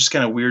just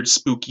kind of weird,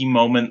 spooky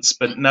moments,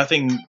 but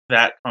nothing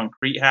that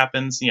concrete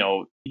happens.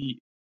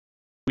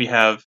 We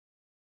have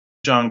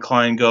John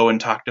Klein go and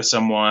talk to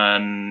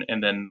someone,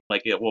 and then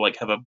like it will like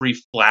have a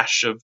brief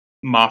flash of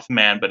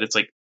Mothman, but it's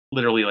like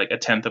literally like a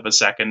tenth of a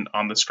second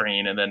on the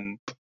screen, and then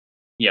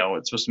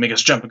it's supposed to make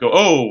us jump and go,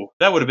 oh,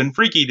 that would have been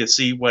freaky to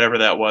see whatever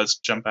that was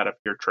jump out of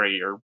your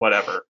tree or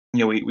whatever.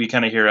 We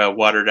kind of hear a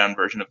watered down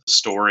version of the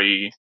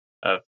story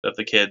of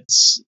the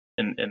kids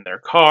in their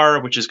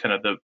car, which is kind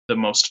of the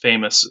most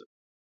famous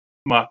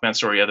Mothman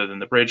story other than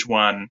the bridge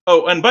one.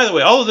 Oh, and by the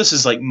way, all of this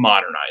is like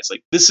modernized.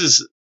 Like this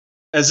is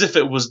as if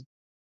it was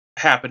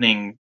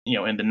happening,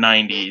 in the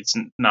 90s,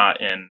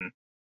 not in,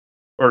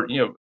 or,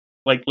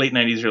 like late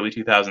 90s, early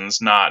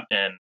 2000s, not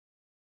in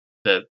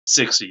the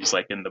 60s,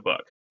 like in the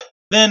book.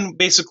 Then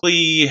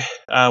basically,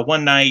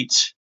 one night,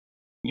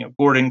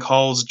 Gordon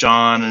calls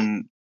John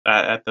and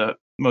at the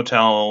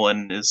motel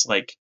and is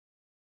like,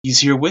 he's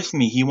here with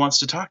me. He wants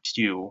to talk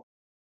to you.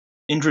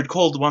 Indrid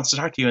Cold wants to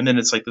talk to you. And then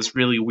it's like this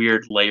really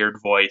weird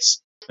layered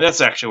voice.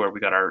 That's actually where we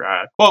got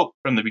our quote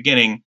from the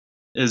beginning,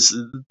 is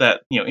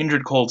that,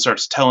 Indrid Cold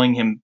starts telling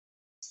him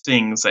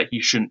things that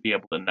he shouldn't be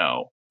able to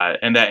know.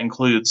 And that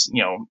includes,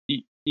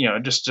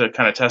 just to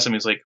kind of test him,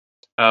 he's like,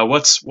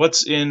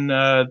 what's in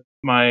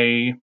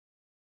my,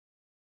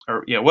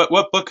 or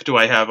what book do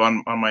I have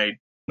on my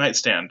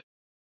nightstand?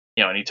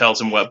 And he tells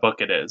him what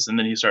book it is, and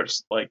then he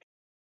starts like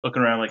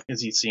looking around, like,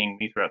 is he seeing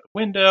me throughout the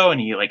window? And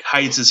he like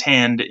hides his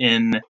hand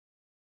in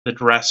the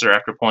dresser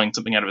after pulling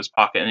something out of his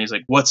pocket, and he's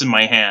like, what's in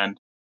my hand?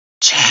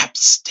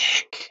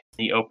 Chapstick.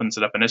 He opens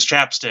it up, and it's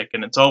chapstick,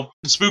 and it's all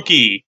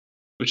spooky,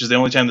 which is the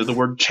only time that the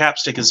word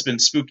chapstick has been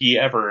spooky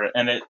ever,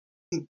 and it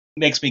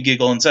makes me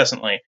giggle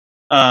incessantly.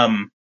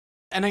 And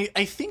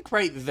I think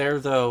right there,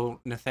 though,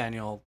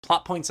 Nathaniel,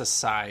 plot points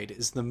aside,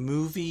 is the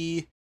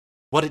movie,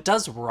 what it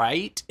does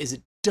right is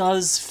it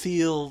does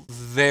feel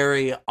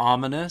very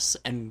ominous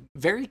and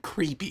very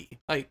creepy.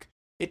 Like,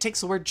 it takes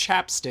the word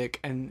chapstick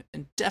and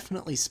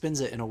definitely spins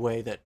it in a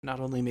way that not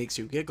only makes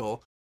you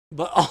giggle,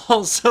 but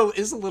also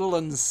is a little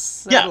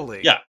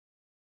unsettling. Yeah.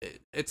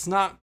 It's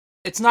not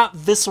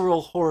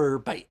visceral horror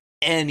by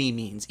any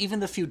means. Even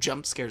the few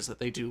jump scares that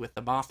they do with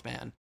the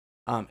Mothman,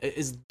 it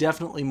is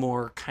definitely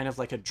more kind of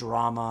like a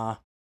drama,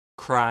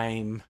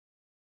 crime,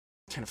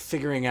 kind of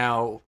figuring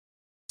out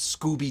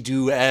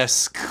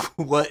Scooby-Doo-esque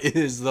what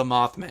is the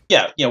Mothman.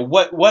 Yeah,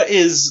 what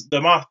is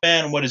the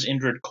Mothman? What is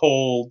Indrid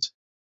Cold?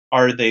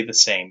 Are they the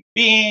same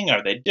being?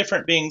 Are they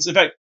different beings? In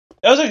fact,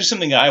 that was actually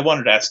something that I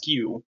wanted to ask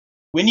you.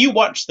 When you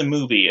watched the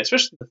movie,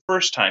 especially the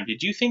first time,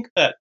 did you think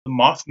that the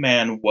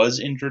Mothman was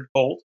Indrid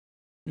Cold?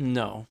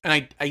 No.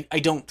 And I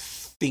don't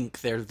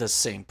think they're the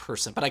same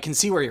person, but I can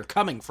see where you're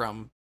coming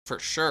from, for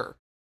sure.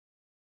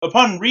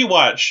 Upon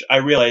rewatch, I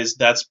realized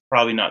that's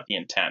probably not the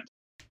intent.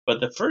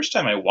 But the first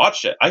time I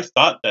watched it, I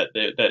thought that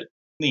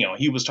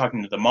he was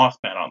talking to the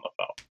Mothman on the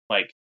phone.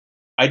 Like,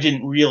 I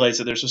didn't realize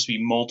that there's supposed to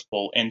be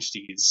multiple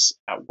entities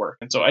at work.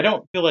 And so I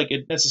don't feel like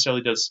it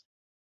necessarily does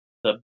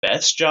the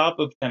best job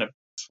of kind of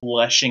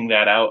fleshing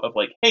that out of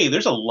like, hey,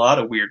 there's a lot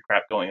of weird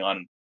crap going on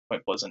in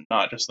Point Pleasant,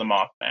 not just the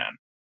Mothman.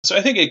 So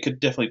I think it could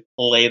definitely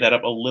play that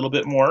up a little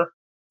bit more.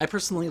 I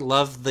personally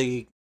love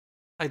the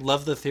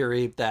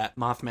theory that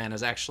Mothman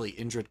is actually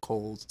Indrid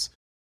Cold's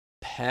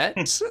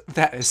pet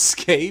that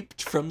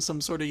escaped from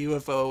some sort of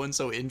UFO, and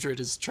so Indrid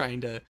is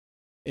trying to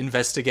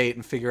investigate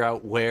and figure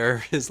out where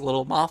his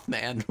little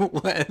Mothman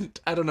went.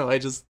 I don't know, I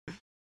just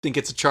think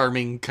it's a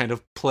charming kind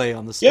of play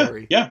on the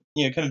story. Yeah,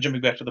 kind of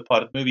jumping back to the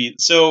plot of the movie.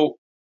 So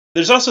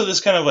there's also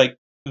this kind of like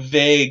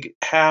vague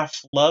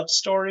half love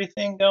story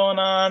thing going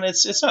on.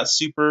 It's not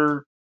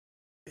super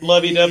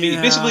lovey-dovey.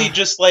 Yeah. Basically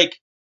just like,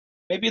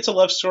 maybe it's a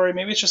love story,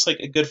 maybe it's just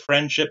like a good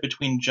friendship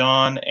between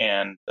John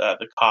and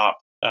the cop,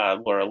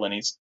 Laura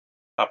Linney's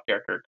cop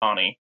character,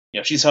 Connie.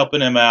 She's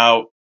helping him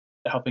out,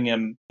 helping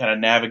him kind of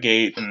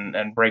navigate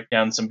and break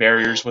down some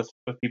barriers with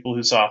people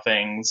who saw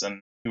things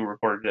and who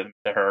reported them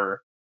to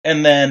her.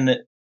 And then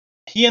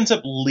he ends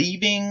up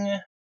leaving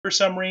for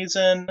some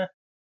reason,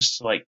 just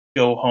to like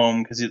go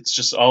home because it's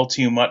just all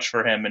too much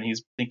for him and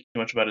he's thinking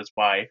too much about his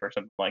wife or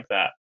something like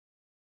that.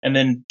 And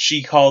then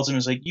she calls him and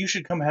is like, you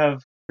should come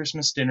have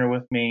Christmas dinner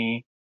with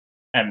me.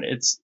 And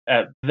it's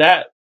at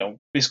that,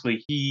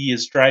 basically he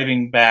is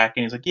driving back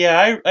and he's like,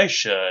 yeah, I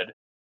should.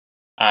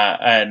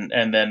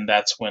 And then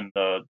that's when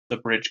the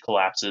bridge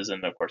collapses,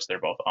 and of course they're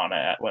both on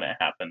it when it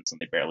happens, and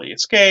they barely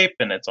escape,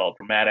 and it's all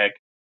dramatic.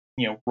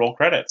 Roll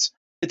credits.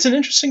 It's an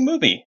interesting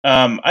movie.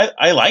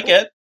 I like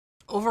it.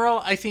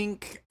 Overall, I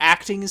think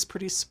acting is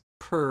pretty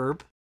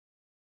superb.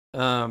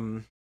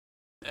 And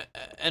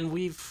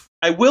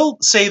I will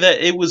say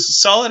that it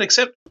was solid,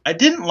 except I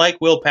didn't like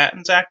Will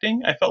Patton's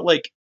acting. I felt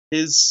like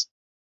his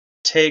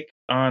take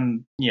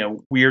on,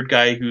 weird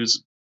guy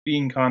who's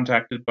being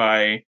contacted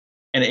by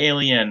an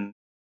alien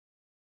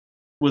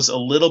was a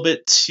little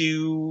bit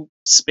too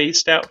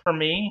spaced out for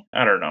me.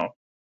 I don't know.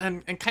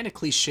 And kind of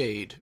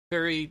cliched.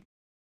 Very,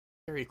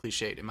 very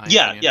cliched in my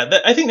opinion. Yeah,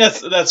 I think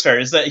that's fair.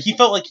 Is that he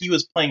felt like he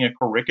was playing a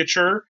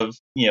caricature of,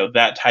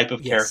 that type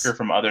of character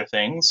from other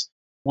things,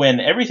 when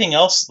everything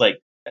else, like,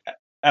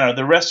 I don't know,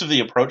 the rest of the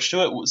approach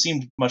to it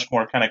seemed much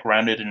more kind of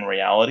grounded in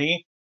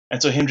reality.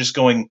 And so him just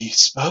going, he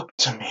spoke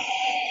to me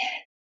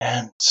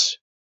and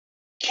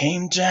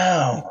came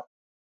down.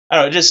 I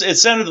don't know, it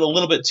sounded a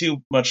little bit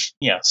too much,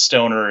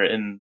 stoner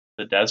in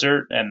the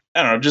desert. And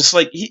I don't know, just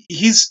like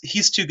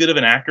he's too good of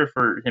an actor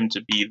for him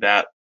to be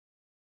that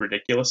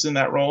ridiculous in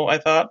that role, I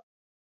thought.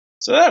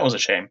 So that was a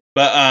shame.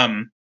 But I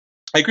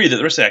agree that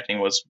the rest of the acting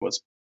was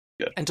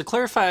good. And to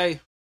clarify,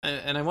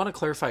 and I want to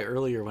clarify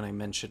earlier when I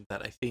mentioned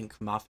that I think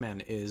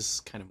Mothman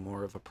is kind of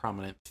more of a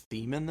prominent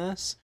theme in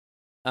this.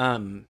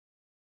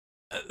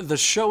 The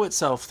show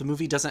itself, the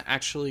movie doesn't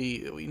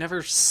actually, we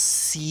never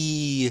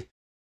see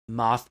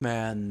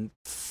Mothman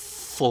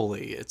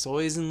fully. It's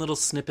always in little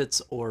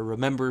snippets or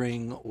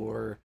remembering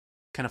or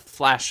kind of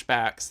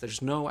flashbacks.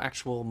 There's no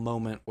actual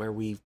moment where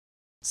we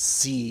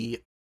see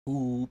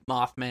who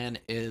Mothman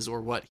is or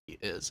what he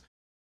is,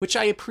 which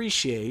I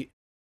appreciate,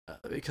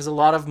 because a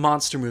lot of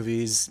monster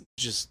movies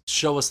just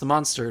show us the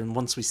monster, and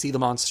once we see the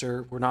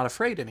monster, we're not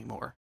afraid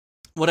anymore.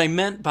 What I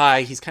meant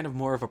by he's kind of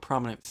more of a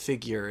prominent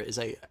figure is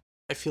I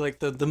feel like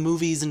the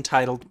movie's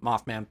entitled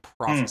Mothman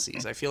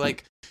Prophecies. I feel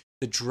like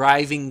the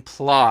driving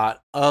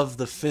plot of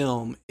the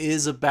film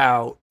is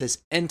about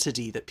this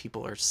entity that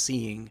people are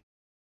seeing.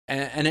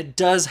 And it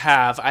does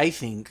have, I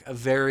think, a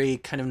very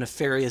kind of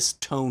nefarious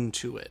tone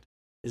to it.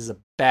 This is a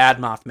bad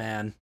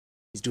Mothman.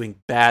 He's doing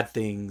bad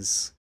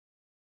things.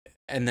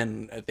 And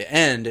then at the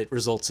end, it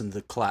results in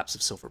the collapse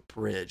of Silver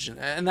Bridge.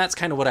 And that's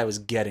kind of what I was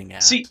getting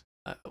at.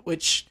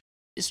 Which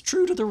is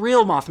true to the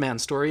real Mothman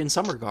story in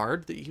some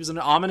regard. He was an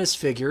ominous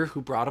figure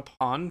who brought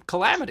upon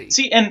calamity.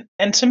 See, and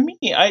to me,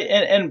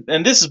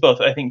 and this is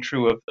both, I think,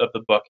 true of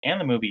the book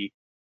and the movie.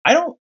 I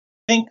don't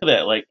think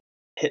that, like,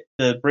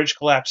 the bridge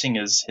collapsing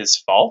is his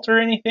fault or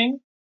anything.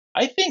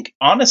 I think,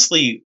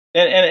 honestly,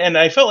 and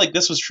I felt like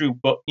this was true,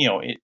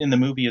 in the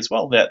movie as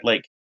well, that,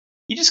 like,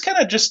 he just kind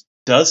of just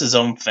does his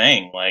own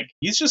thing. Like,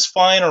 he's just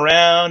flying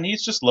around,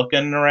 he's just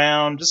looking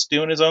around, just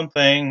doing his own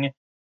thing.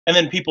 And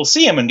then people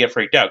see him and get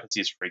freaked out because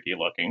he's freaky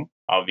looking,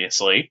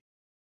 obviously.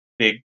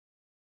 Big,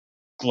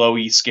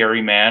 glowy,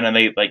 scary man, and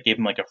they, like, gave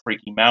him, like, a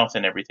freaky mouth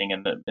and everything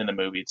in the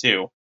movie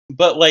too.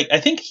 But, like, I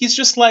think he's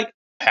just, like,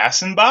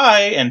 passing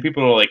by, and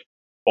people are like,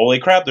 holy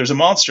crap, there's a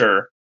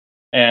monster.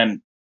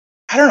 And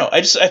I don't know,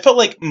 I felt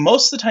like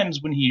most of the times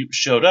when he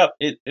showed up,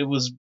 it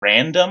was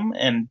random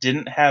and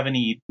didn't have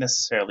any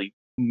necessarily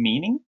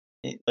meaning,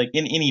 like,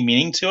 any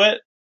meaning to it.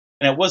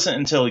 And it wasn't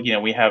until,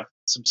 we have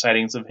some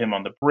sightings of him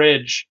on the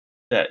bridge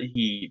that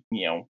he,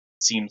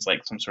 seems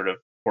like some sort of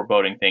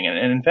foreboding thing. And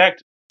in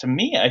fact, to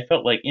me, I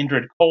felt like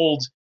Indrid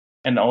Cold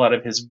and a lot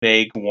of his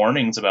vague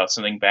warnings about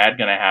something bad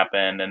going to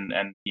happen,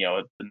 and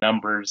the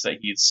numbers that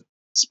he's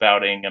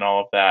spouting and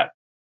all of that,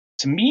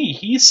 to me,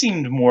 he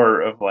seemed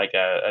more of like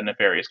a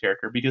nefarious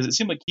character, because it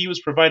seemed like he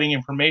was providing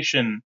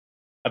information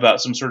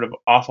about some sort of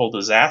awful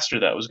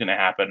disaster that was going to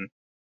happen,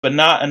 but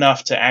not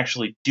enough to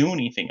actually do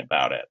anything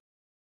about it.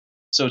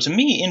 So to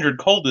me, Indrid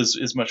Cold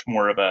is much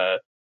more of a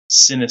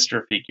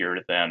sinister figure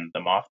than the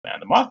Mothman.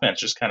 The Mothman's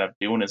just kind of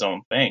doing his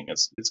own thing.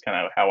 It's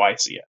kind of how I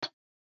see it.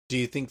 Do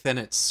you think then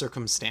it's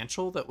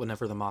circumstantial that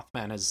whenever the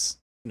Mothman is,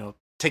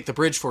 take the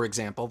bridge, for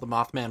example, the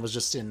Mothman was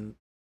just in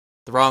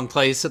the wrong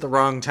place at the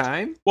wrong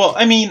time? Well,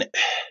 I mean,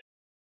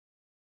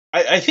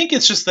 I think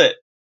it's just that,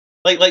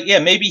 like, yeah,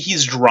 maybe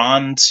he's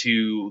drawn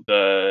to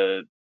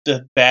the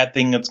bad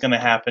thing that's going to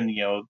happen,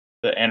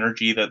 the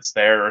energy that's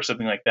there or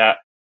something like that.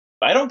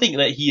 But I don't think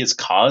that he is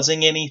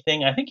causing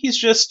anything. I think he's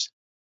just,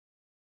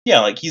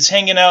 like, he's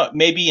hanging out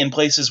maybe in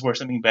places where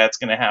something bad's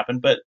going to happen.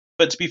 But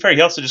to be fair, he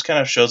also just kind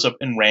of shows up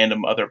in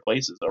random other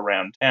places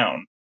around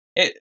town.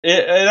 It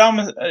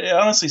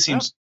honestly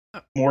seems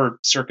more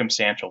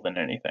circumstantial than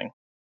anything.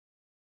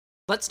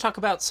 Let's talk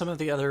about some of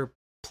the other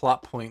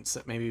plot points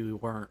that maybe we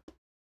weren't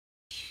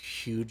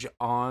huge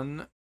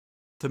on.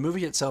 The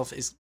movie itself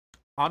is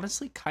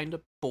honestly kind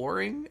of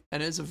boring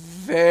and is a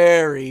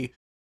very,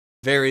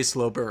 very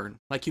slow burn.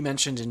 Like you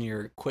mentioned in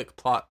your quick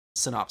plot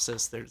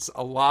synopsis, there's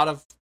a lot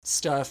of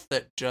stuff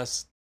that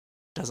just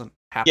doesn't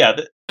happen.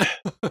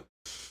 Yeah,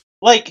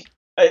 like,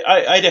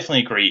 I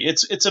definitely agree.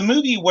 It's a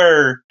movie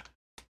where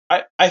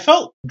I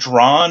felt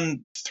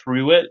drawn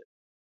through it,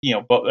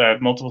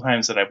 multiple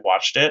times that I've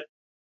watched it.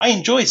 I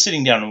enjoy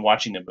sitting down and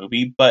watching the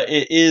movie, but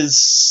it is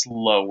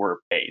slower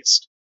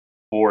paced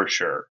for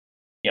sure.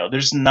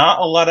 There's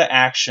not a lot of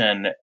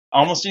action.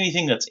 Almost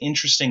anything that's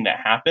interesting that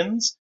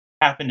happened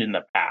in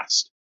the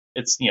past.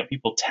 It's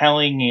people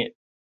telling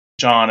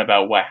John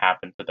about what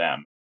happened to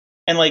them,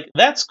 and like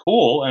that's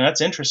cool and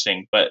that's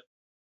interesting. But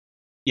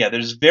yeah,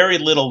 there's very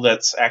little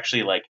that's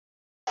actually like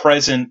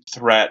present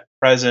threat,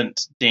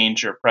 present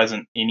danger,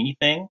 present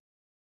anything.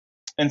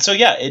 And so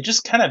yeah, it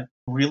just kind of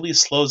really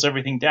slows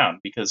everything down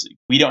because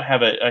we don't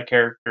have a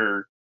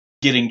character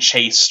getting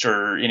chased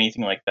or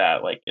anything like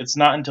that. Like it's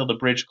not until the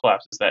bridge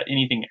collapses that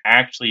anything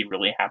actually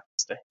really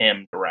happens to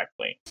him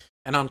directly.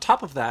 And on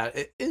top of that,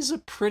 it is a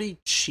pretty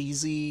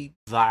cheesy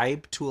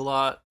vibe to a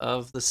lot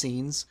of the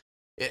scenes.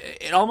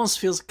 It almost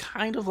feels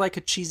kind of like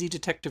a cheesy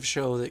detective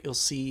show that you'll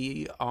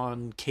see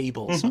on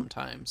cable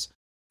sometimes.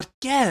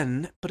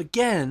 But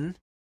again,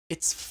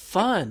 it's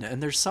fun,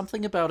 and there's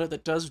something about it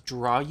that does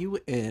draw you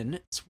in.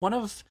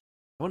 I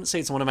wouldn't say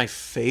it's one of my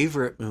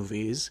favorite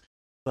movies,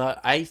 but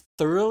I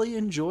thoroughly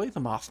enjoy The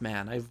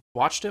Mothman. I've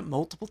watched it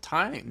multiple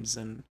times,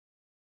 and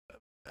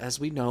as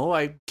we know,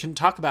 I can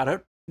talk about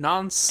it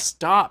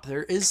non-stop.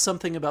 There is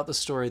something about the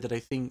story that I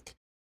think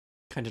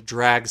kind of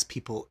drags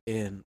people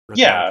in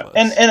regardless.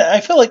 Yeah, and I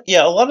feel like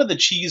a lot of the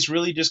cheese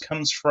really just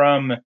comes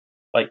from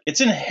like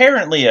it's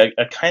inherently a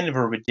kind of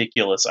a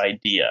ridiculous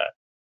idea.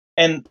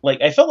 And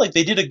like I felt like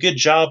they did a good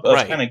job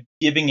of kind of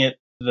giving it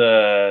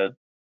the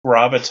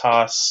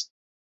gravitas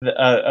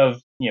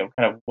of kind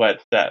of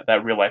what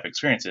that real life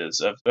experience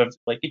is of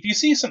like if you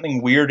see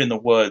something weird in the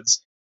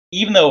woods,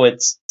 even though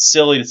it's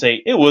silly to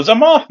say it was a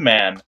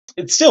Mothman,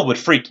 it still would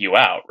freak you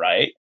out,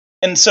 right?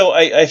 And so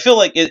I feel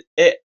like it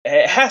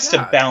has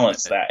to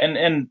balance that,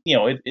 and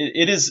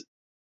it is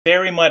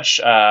very much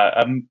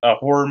a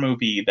horror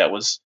movie that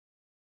was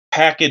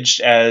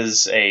packaged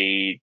as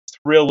a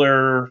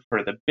thriller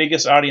for the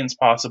biggest audience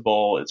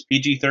possible. It's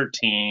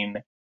PG-13,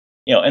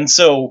 and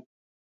so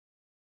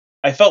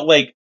I felt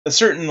like a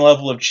certain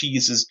level of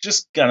cheese is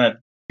just gonna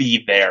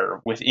be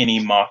there with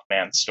any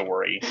Mothman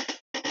story,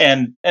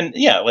 and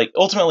yeah, like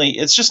ultimately,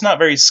 it's just not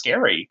very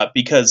scary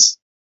because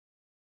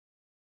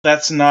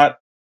that's not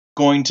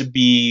going to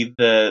be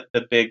the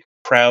big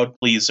crowd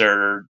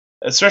pleaser,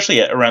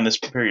 especially around this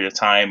period of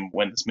time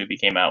when this movie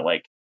came out.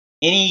 Like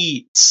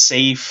any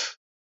safe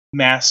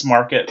mass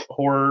market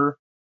horror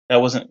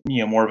that wasn't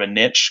more of a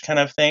niche kind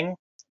of thing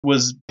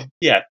was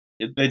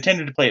they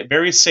tended to play it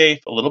very safe,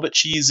 a little bit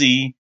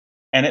cheesy,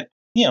 and it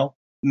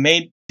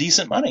made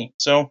decent money.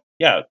 So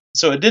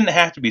so it didn't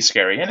have to be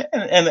scary,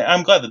 and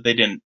I'm glad that they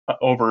didn't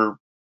over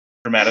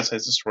dramatize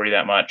the story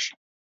that much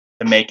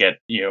to make it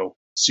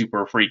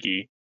super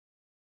freaky.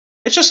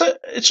 It's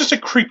just a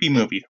creepy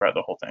movie throughout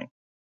the whole thing.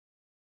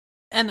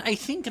 And I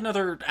think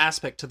another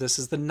aspect to this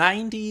is the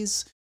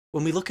 90s.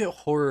 When we look at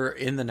horror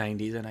in the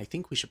 90s, and I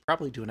think we should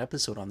probably do an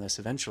episode on this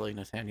eventually,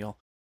 Nathaniel,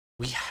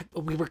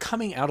 we were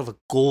coming out of a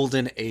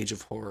golden age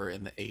of horror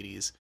in the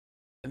 80s.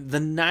 The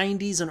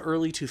 90s and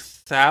early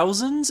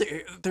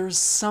 2000s, there's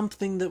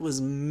something that was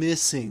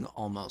missing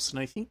almost. And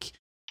I think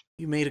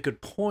you made a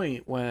good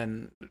point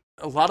when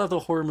a lot of the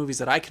horror movies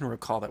that I can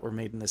recall that were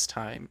made in this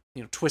time,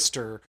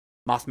 Twister,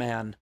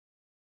 Mothman,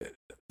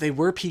 they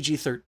were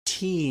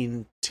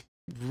PG-13 to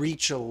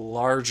reach a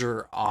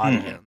larger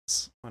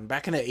audience. When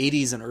back in the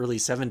 80s and early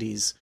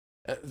 70s,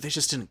 they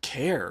just didn't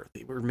care.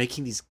 They were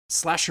making these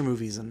slasher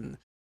movies, and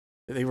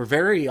they were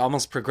very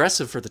almost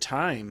progressive for the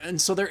time. And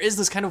so there is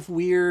this kind of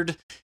weird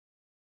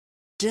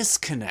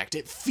disconnect.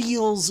 It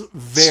feels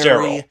very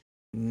sterile.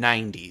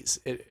 90s.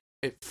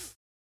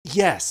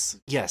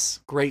 Yes,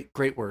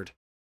 great word.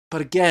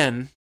 But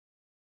again,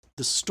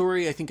 the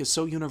story I think is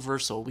so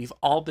universal. We've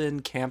all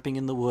been camping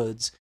in the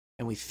woods,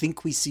 and we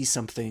think we see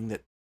something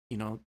that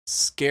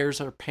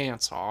scares our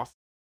pants off,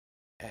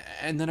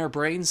 and then our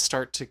brains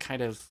start to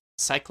kind of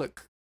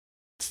cyclic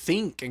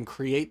think and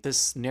create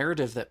this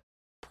narrative that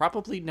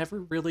probably never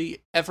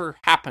really ever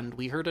happened.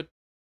 We heard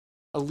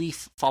a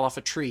leaf fall off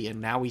a tree,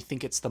 and now we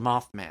think it's the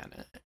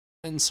Mothman.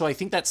 And so I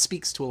think that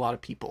speaks to a lot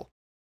of people.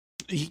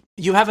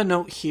 You have a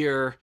note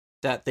here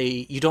that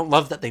you don't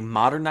love that they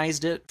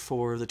modernized it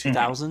for the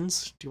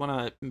 2000s. Do you want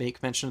to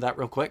make mention of that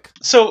real quick?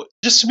 So,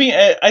 just to me,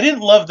 I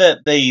didn't love that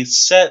they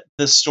set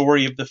the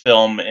story of the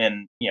film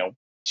in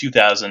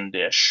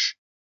 2000-ish.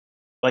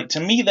 Like, to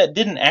me, that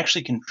didn't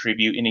actually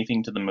contribute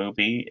anything to the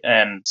movie,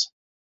 and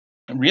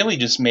really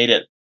just made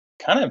it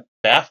kind of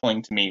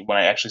baffling to me when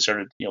I actually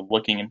started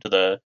looking into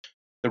the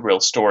real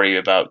story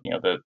about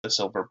the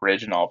Silver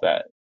Bridge and all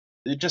that.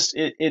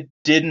 It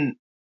didn't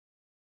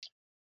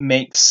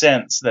make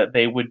sense that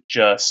they would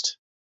just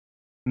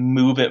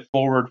move it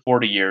forward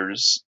 40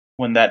 years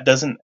when that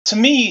doesn't. To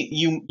me,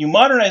 you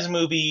modernize a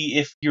movie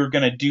if you're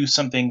going to do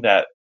something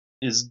that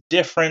is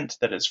different,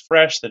 that is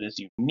fresh, that is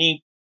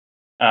unique,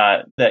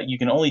 that you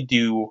can only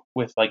do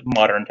with like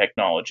modern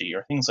technology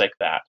or things like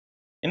that.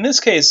 In this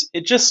case,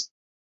 it just,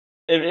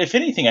 if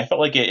anything, I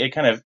felt like it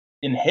kind of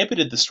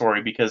inhibited the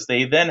story because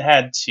they then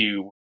had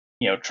to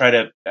try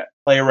to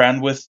play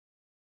around with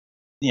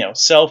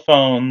cell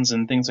phones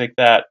and things like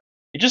that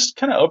it just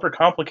kind of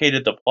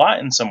overcomplicated the plot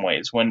in some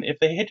ways. When if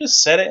they had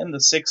just set it in the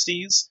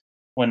 60s,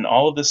 when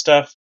all of this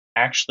stuff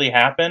actually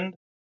happened,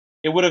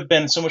 it would have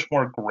been so much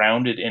more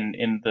grounded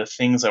in the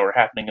things that were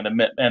happening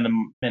and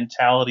the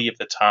mentality of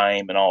the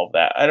time and all of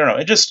that. I don't know.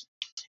 It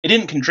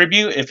didn't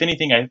contribute. If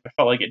anything, I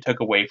felt like it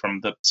took away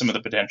from some of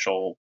the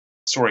potential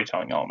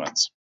storytelling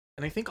elements.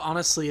 And I think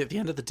honestly, at the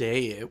end of the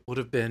day, it would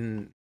have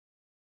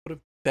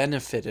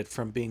benefited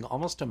from being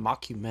almost a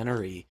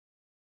mockumentary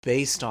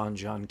based on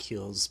John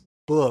Keel's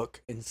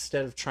book,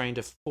 instead of trying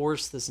to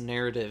force this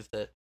narrative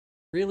that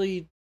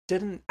really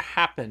didn't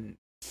happen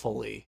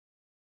fully.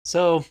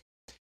 So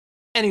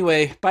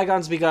anyway,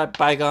 bygones be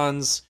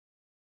bygones.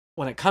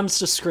 When it comes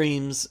to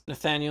screams,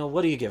 Nathaniel,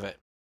 what do you give it?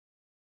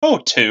 Oh,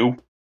 2.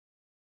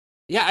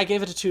 Yeah, I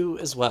gave it a 2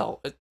 as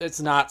well.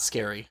 It's not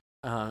scary.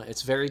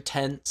 It's very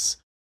tense,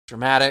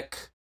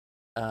 dramatic.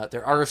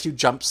 There are a few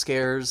jump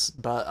scares,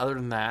 but other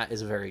than that,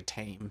 it's very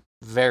tame.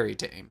 Very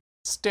tame.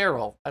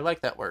 Sterile. I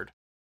like that word.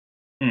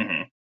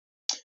 Mm-hmm.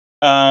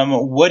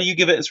 What do you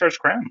give it as far as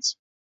crowns?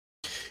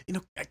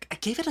 I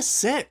gave it a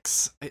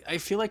 6. I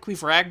feel like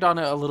we've ragged on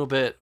it a little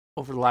bit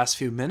over the last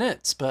few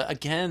minutes, but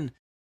again,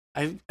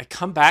 I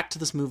come back to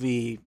this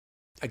movie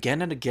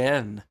again and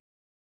again,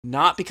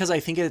 not because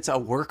I think it's a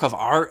work of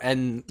art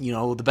and,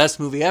 the best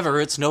movie ever.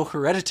 It's no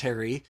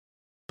Hereditary,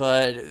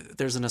 but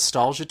there's a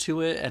nostalgia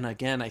to it, and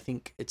again, I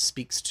think it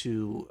speaks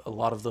to a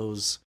lot of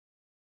those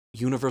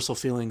universal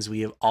feelings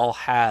we have all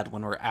had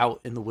when we're out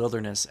in the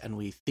wilderness and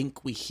we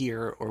think we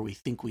hear or we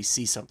think we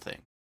see something.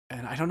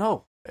 And I don't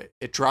know,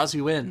 it draws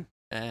you in,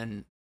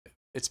 and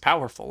it's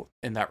powerful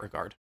in that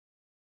regard.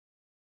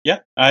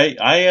 Yeah,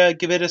 I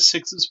give it a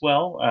 6 as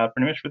well,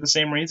 pretty much for the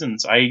same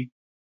reasons. I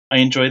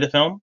enjoy the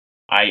film.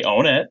 I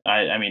own it.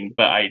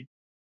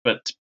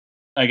 But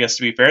I guess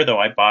to be fair though,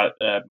 I bought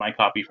my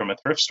copy from a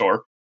thrift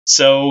store.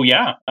 So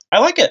yeah, I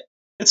like it.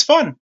 It's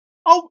fun.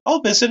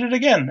 I'll visit it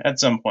again at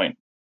some point.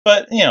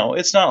 But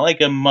it's not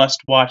like a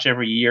must watch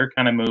every year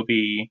kind of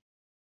movie.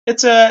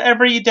 It's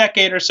every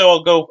decade or so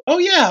I'll go, oh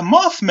yeah,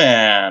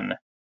 Mothman.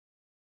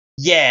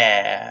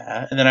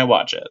 Yeah, and then I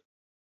watch it.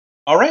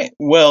 All right.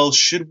 Well,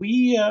 should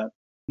we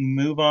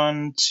move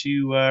on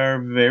to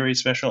our very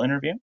special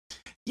interview?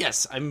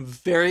 Yes, I'm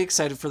very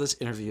excited for this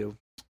interview.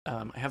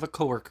 I have a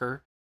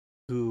coworker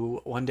who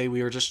one day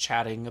we were just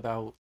chatting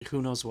about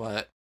who knows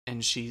what,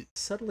 and she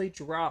suddenly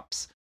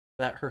drops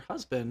that her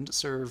husband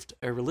served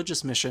a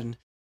religious mission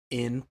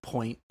in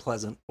Point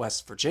Pleasant,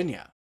 West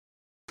Virginia.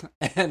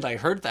 And I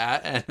heard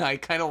that, and I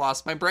kind of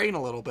lost my brain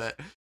a little bit.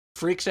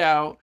 Freaked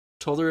out,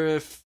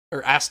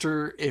 asked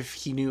her if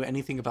he knew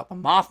anything about the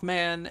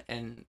Mothman,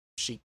 and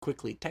she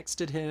quickly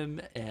texted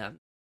him, and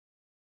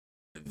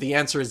the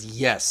answer is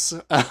yes.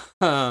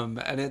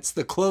 And it's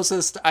the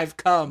closest I've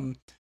come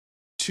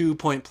to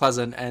Point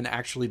Pleasant and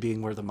actually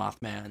being where the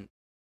Mothman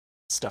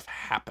stuff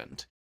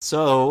happened.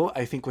 So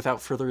I think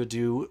without further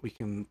ado, we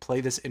can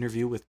play this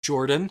interview with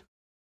Jordan.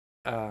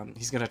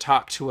 He's going to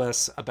talk to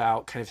us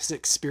about kind of his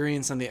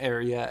experience in the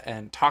area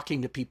and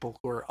talking to people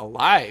who are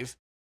alive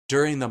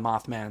during the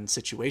Mothman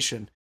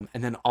situation,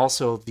 and then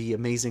also the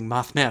amazing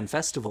Mothman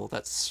Festival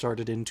that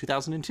started in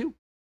 2002.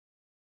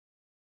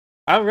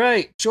 All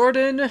right,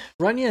 Jordan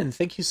Runyon,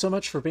 thank you so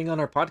much for being on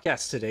our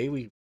podcast today.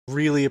 We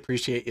really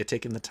appreciate you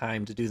taking the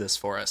time to do this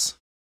for us.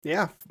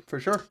 Yeah, for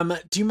sure.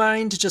 Do you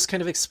mind just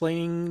kind of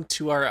explaining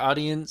to our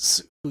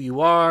audience who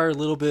you are, a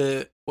little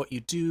bit what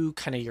you do,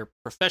 kind of your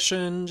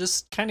profession,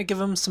 just kind of give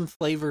them some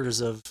flavors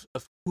of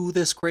who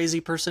this crazy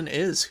person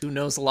is who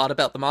knows a lot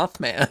about the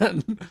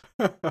Mothman?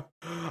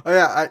 Oh,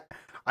 yeah,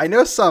 I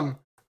know some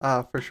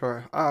for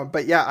sure.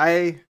 But yeah,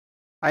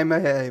 I'm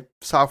a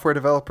software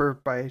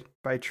developer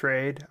by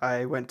trade.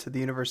 I went to the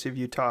University of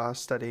Utah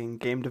studying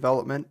game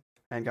development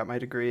and got my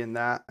degree in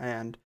that.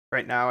 And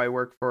right now I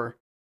work for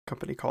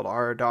company called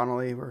R.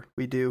 Donnelly, where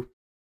we do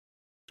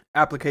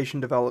application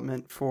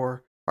development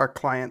for our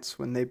clients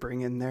when they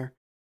bring in their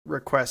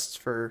requests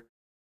for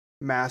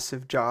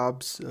massive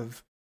jobs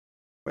of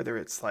whether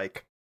it's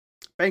like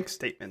bank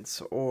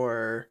statements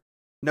or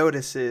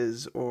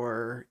notices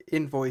or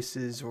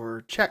invoices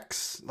or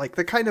checks, like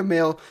the kind of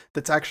mail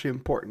that's actually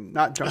important,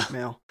 not junk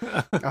mail.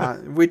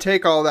 We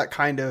take all that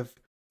kind of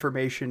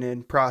information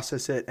and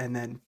process it and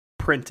then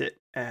print it,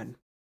 and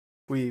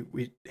we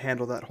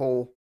handle that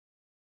whole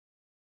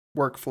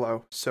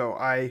workflow. So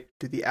I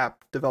do the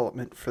app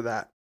development for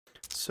that.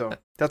 So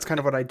that's kind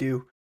of what I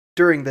do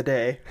during the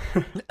day.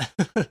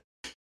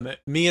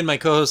 Me and my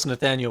co-host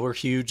Nathaniel, we're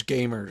huge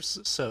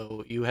gamers,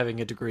 so you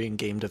having a degree in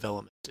game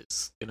development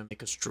is gonna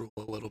make us drool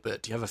a little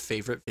bit. Do you have a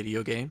favorite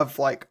video game of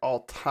like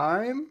all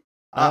time?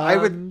 I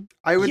would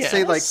yes.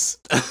 say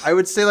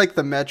like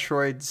the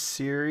Metroid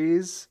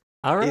series.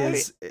 All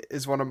right.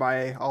 is one of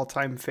my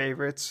all-time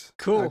favorites.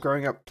 Cool.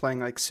 Growing up playing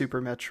like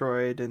Super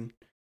Metroid and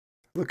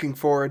looking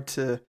forward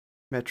to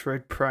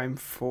Metroid Prime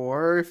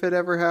 4 if it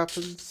ever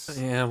happens.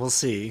 Yeah, we'll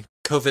see.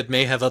 COVID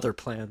may have other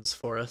plans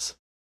for us.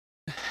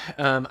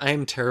 I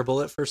am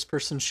terrible at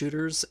first-person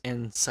shooters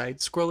and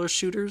side-scroller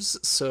shooters,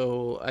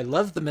 so I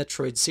love the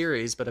Metroid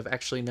series, but I've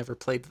actually never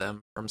played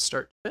them from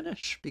start to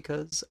finish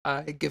because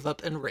I give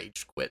up and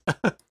rage quit.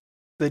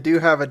 They do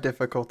have a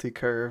difficulty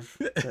curve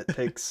that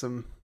takes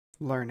some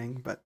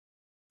learning, but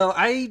Well,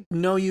 I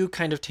know you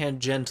kind of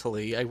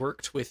tangentially. I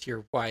worked with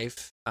your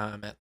wife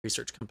at the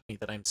research company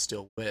that I'm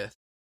still with,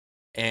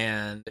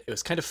 and it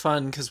was kind of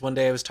fun because one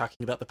day I was talking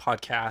about the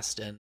podcast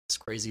and this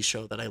crazy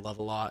show that I love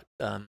a lot,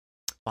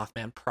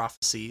 Mothman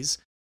Prophecies,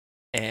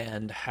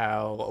 and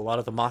how a lot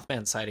of the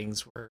Mothman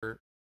sightings were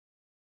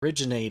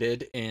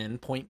originated in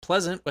Point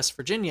Pleasant, West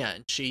Virginia,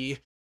 and she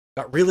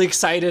got really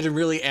excited and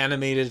really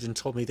animated and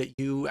told me that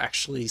you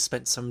actually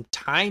spent some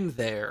time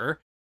there,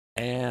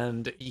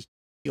 and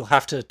you'll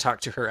have to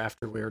talk to her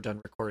after we were done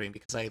recording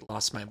because I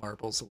lost my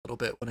marbles a little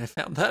bit when I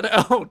found that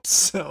out.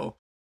 So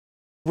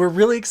we're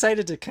really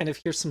excited to kind of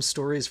hear some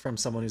stories from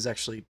someone who's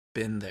actually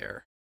been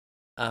there.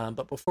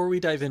 But before we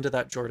dive into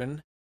that,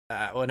 Jordan,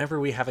 whenever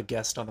we have a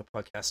guest on the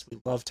podcast, we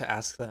love to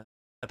ask them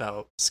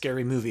about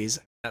scary movies.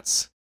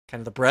 That's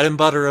kind of the bread and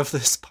butter of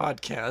this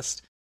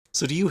podcast.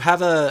 So do you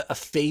have a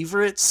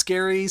favorite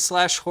scary /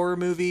 horror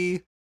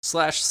movie /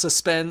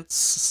 suspense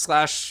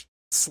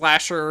 /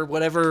 slasher,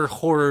 whatever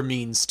horror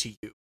means to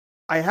you?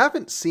 I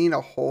haven't seen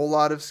a whole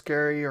lot of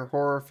scary or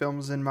horror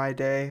films in my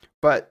day,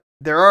 but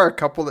there are a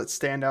couple that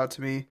stand out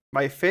to me.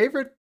 My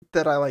favorite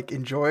that I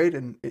enjoyed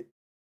and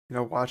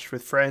watched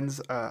with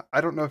friends.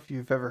 I don't know if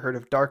you've ever heard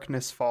of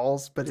Darkness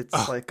Falls, but it's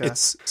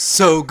it's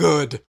so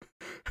good.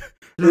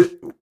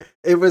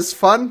 It was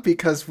fun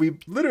because we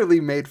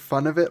literally made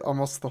fun of it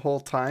almost the whole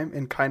time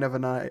in kind of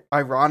an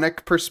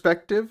ironic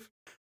perspective,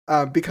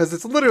 because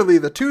it's literally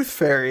the tooth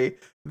fairy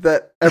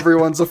that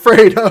everyone's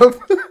afraid of.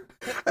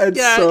 And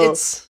yeah, so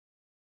it's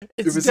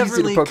was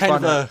definitely easy to poke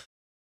kind fun of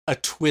a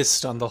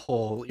twist on the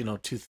whole,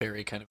 tooth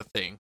fairy kind of a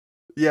thing.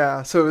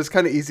 Yeah, so it was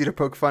kind of easy to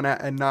poke fun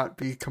at and not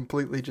be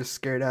completely just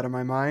scared out of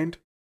my mind.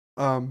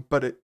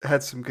 But it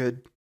had some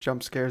good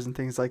jump scares and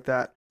things like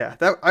that. Yeah,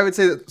 that I would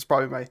say that's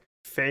probably my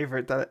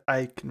favorite that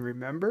I can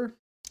remember.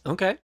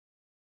 Okay.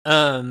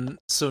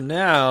 So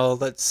now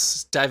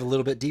let's dive a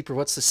little bit deeper.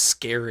 What's the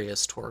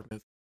scariest horror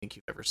movie you think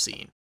you've ever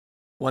seen?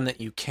 One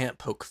that you can't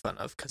poke fun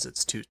of because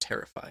it's too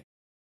terrifying.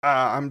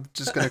 I'm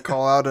just gonna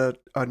call out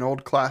an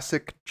old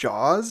classic,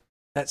 Jaws.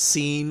 That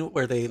scene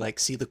where they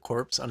see the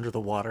corpse under the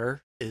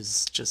water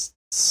is just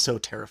so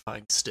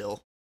terrifying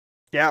still.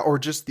 Yeah, or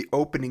just the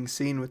opening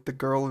scene with the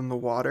girl in the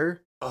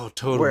water. Oh,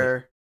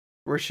 totally.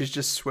 Where she's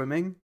just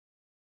swimming.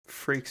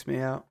 Freaks me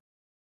out.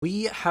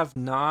 We have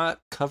not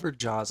covered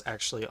Jaws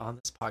actually on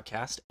this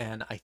podcast,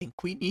 and I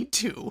think we need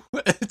to.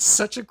 It's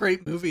such a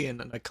great movie and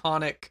an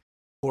iconic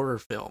horror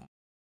film.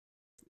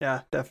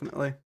 Yeah,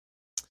 definitely.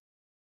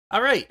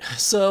 All right,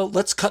 so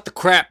let's cut the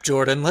crap,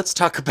 Jordan. Let's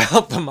talk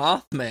about the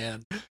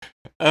Mothman.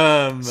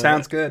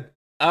 Sounds good.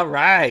 All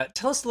right.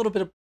 Tell us a little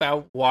bit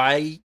about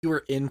why you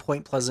were in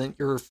Point Pleasant.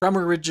 You're from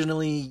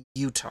originally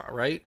Utah,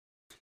 right?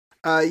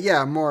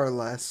 Yeah, more or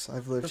less.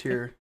 I've lived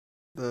here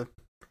the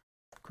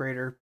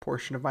greater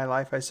portion of my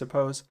life, I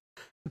suppose.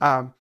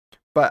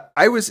 But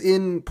I was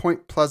in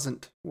Point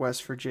Pleasant,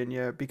 West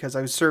Virginia, because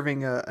I was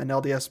serving an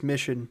LDS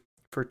mission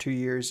for 2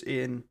 years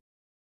in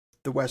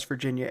the West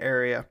Virginia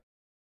area.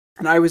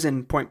 And I was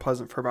in Point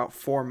Pleasant for about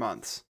 4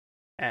 months.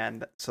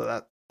 And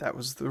so that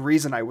was the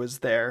reason I was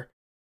there,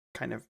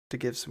 kind of to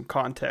give some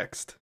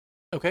context.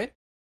 Okay.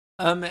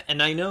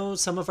 And I know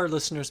some of our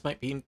listeners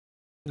might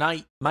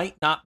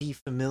not be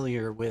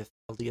familiar with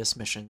LDS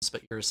missions,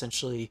 but you're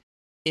essentially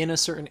in a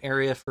certain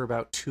area for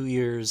about 2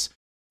 years,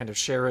 kind of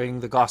sharing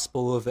the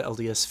gospel of the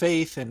LDS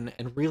faith and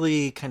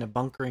really kind of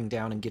bunkering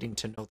down and getting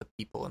to know the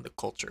people and the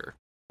culture.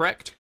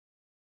 Correct?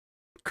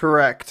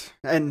 Correct.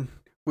 And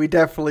we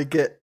definitely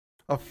get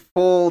a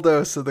full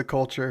dose of the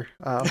culture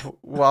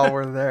while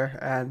we're there.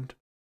 And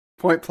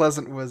Point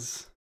Pleasant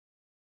was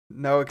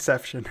no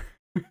exception.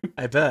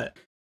 I bet.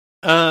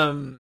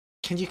 Can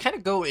you kind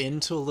of go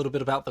into a little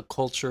bit about the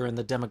culture and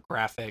the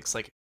demographics?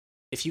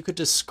 If you could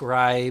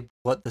describe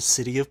what the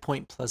city of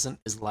Point Pleasant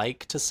is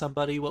like to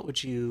somebody, what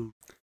would you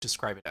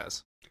describe it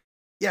as?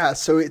 Yeah,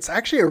 so it's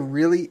actually a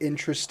really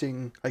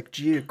interesting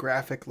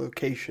geographic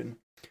location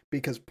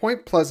because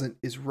Point Pleasant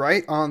is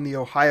right on the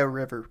Ohio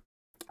River,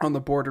 on the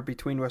border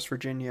between West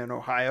Virginia and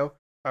Ohio.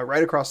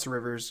 Right across the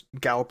river is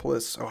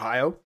Gallipolis,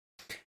 Ohio.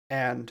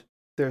 And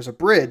there's a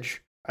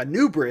bridge, a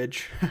new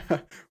bridge.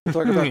 We'll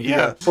talk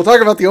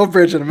about the old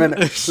bridge in a minute.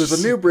 There's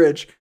a new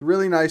bridge,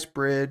 really nice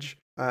bridge.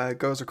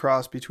 Goes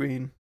across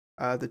between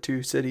the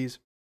two cities.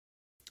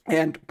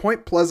 And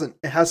Point Pleasant,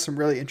 it has some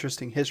really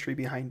interesting history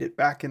behind it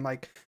back in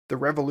the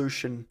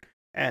Revolution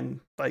and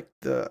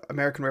the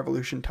American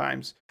Revolution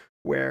times,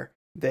 where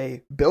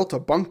they built a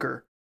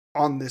bunker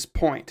on this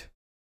point.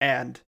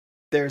 And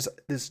there's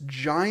this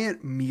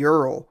giant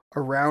mural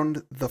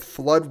around the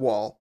flood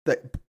wall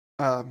that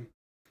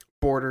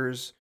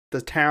borders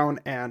the town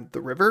and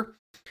the river.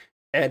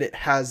 And it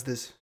has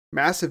this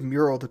massive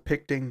mural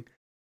depicting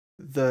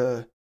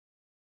the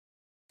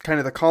kind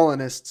of the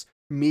colonists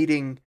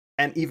meeting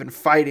and even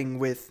fighting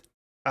with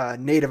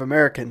Native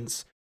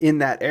Americans in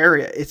that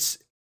area. It's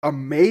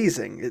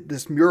amazing.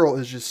 This mural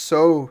is just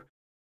so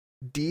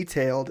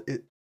detailed.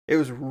 It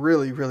was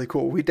really, really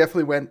cool. We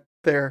definitely went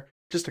there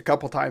just a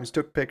couple times,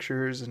 took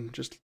pictures, and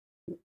just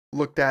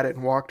looked at it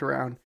and walked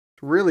around.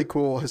 Really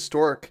cool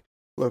historic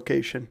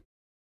location.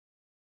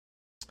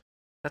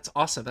 That's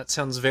awesome. That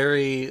sounds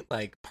very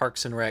like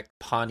Parks and Rec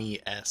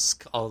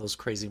Pawnee-esque, all those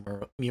crazy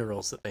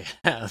murals that they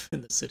have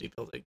in the city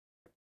building.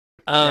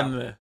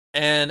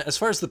 And as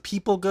far as the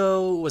people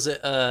go, was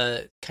it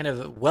a kind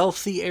of a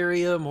wealthy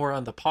area, more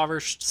on the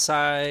impoverished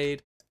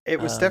side? It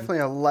was definitely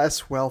a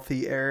less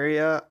wealthy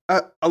area.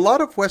 A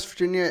lot of West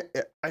Virginia,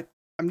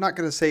 I'm not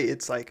going to say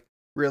it's like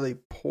really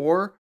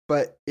poor,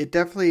 but it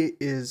definitely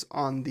is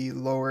on the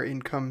lower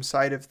income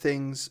side of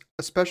things,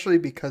 especially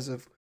because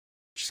of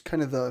just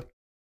kind of the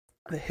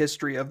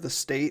history of the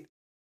state.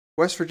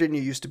 West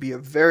Virginia used to be a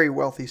very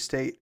wealthy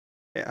state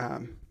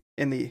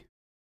in the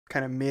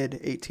kind of mid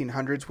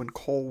 1800s when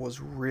coal was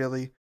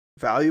really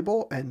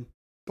valuable and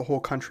the whole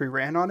country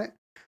ran on it.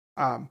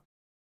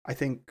 I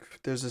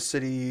think there's a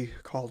city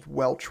called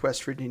Welch,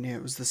 West Virginia.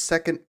 It was the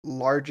second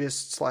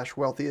largest /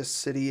 wealthiest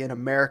city in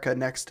America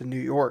next to New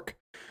York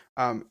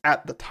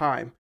at the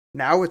time.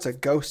 Now it's a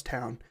ghost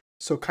town.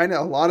 So kind of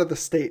a lot of the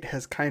state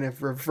has kind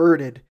of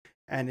reverted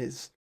and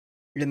is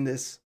in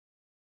this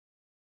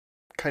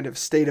kind of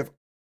state of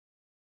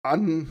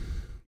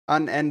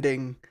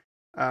unending,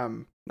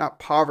 not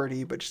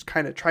poverty, but just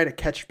kind of trying to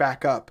catch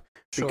back up.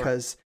 Sure.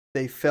 Because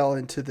they fell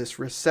into this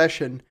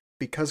recession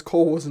because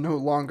coal was no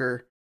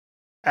longer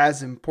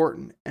as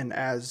important and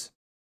as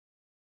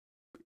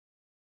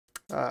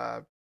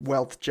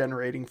wealth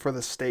generating for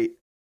the state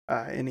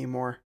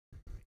anymore.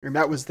 And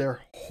that was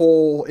their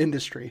whole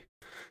industry.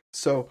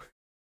 So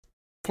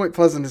Point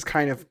Pleasant is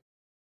kind of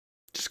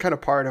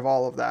part of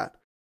all of that.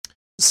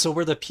 So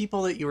were the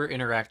people that you were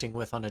interacting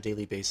with on a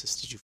daily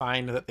basis, did you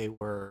find that they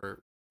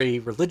were very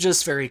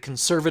religious, very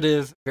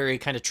conservative, very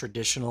kind of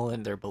traditional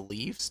in their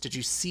beliefs? Did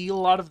you see a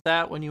lot of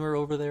that when you were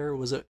over there? Or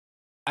was it,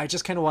 I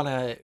just kind of want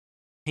to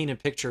paint a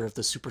picture of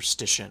the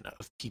superstition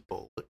of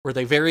people. Were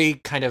they very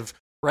kind of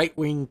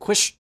right-wing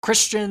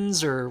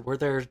Christians, or were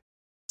there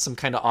some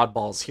kind of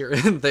oddballs here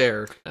and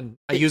there? And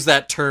I use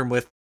that term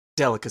with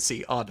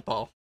delicacy,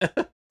 oddball.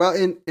 Well,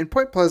 in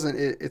Point Pleasant,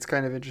 it's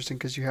kind of interesting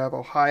because you have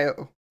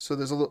Ohio. So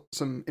there's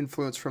some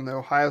influence from the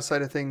Ohio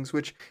side of things,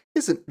 which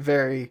isn't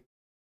very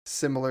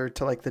similar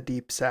to like the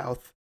Deep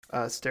South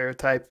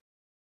stereotype,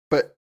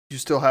 but you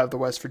still have the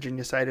West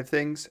Virginia side of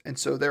things. And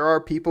so there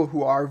are people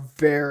who are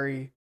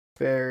very,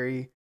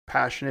 very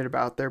passionate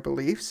about their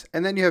beliefs.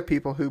 And then you have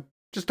people who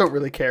just don't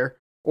really care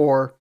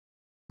or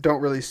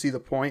don't really see the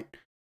point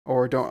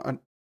or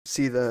don't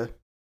see the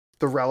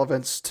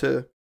relevance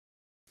to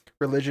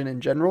religion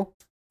in general.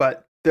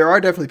 But there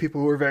are definitely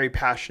people who are very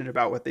passionate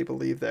about what they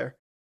believe there.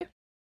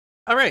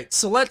 All right,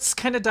 so let's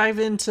kind of dive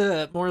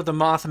into more of the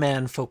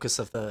Mothman focus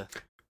of the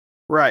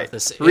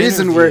this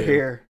reason interview. We're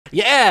here.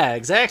 Yeah,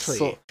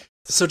 exactly.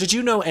 So did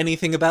you know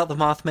anything about the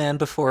Mothman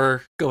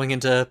before going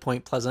into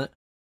Point Pleasant?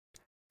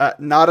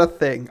 Not a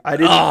thing. I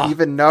didn't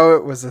even know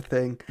it was a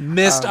thing.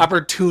 Missed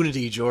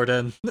opportunity,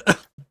 Jordan.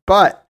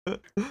 But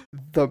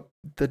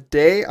the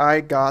day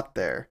I got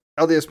there,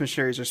 LDS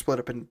missionaries are split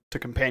up into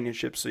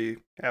companionships, so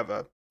you have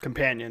a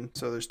companion,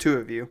 so there's two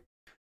of you.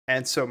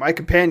 And so my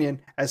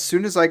companion, as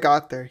soon as I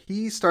got there,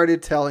 he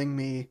started telling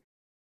me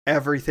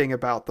everything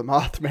about the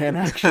Mothman,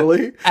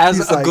 actually.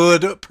 As a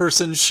good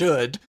person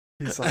should.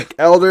 He's like,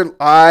 Elder,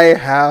 I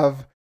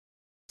have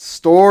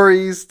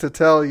stories to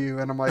tell you.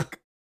 And I'm like,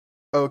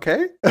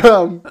 okay.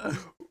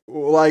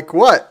 Like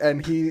what?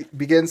 And he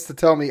begins to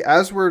tell me,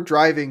 as we're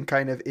driving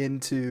kind of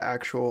into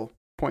actual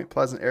Point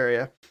Pleasant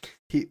area,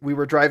 we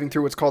were driving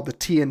through what's called the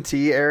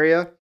TNT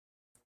area,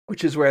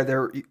 which is where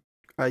there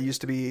used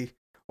to be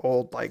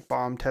old like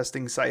bomb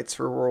testing sites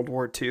for World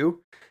War II,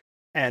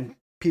 and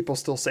people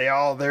still say,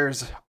 oh,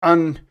 there's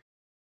untriggered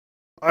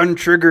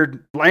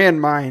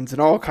landmines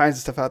and all kinds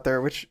of stuff out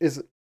there, which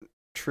isn't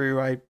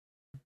true. I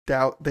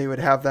doubt they would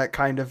have that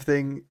kind of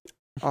thing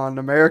on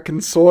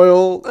American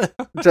soil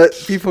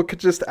that people could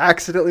just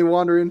accidentally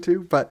wander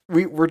into. But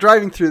we're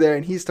driving through there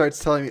and he starts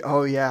telling me,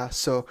 oh yeah,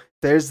 so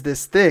there's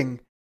this thing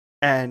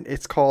and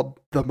it's called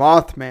the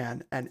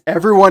Mothman and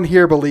everyone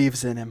here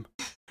believes in him.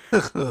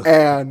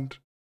 And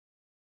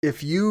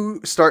if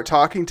you start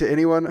talking to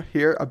anyone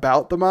here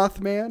about the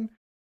Mothman,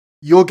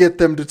 you'll get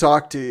them to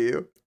talk to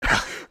you.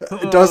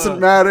 It doesn't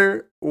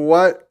matter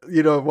what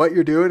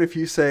you're doing. If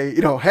you say,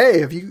 hey,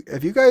 have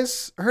you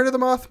guys heard of the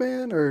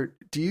Mothman, or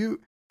do you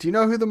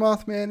know who the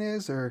Mothman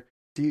is, or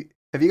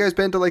have you guys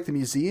been to like the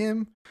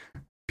museum?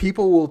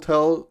 People will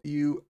tell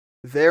you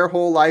their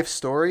whole life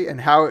story and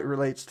how it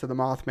relates to the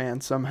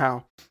Mothman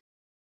somehow.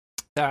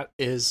 That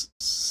is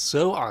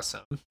so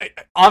awesome.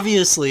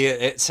 Obviously,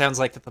 it sounds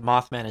like that the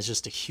Mothman is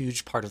just a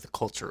huge part of the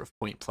culture of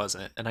Point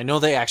Pleasant. And I know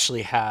they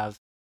actually have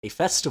a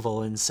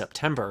festival in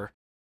September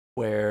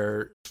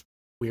where,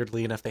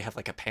 weirdly enough, they have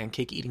like a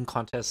pancake eating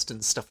contest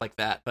and stuff like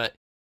that. But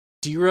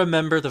do you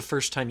remember the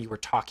first time you were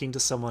talking to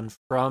someone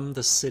from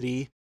the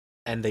city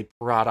and they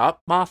brought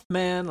up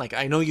Mothman? Like,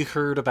 I know you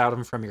heard about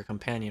him from your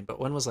companion, but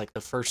when was like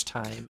the first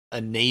time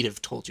a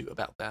native told you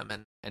about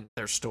them and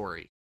their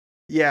story?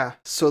 Yeah,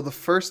 so the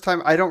first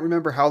time, I don't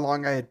remember how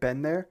long I had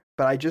been there,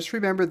 but I just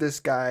remember this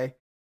guy.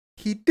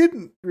 He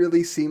didn't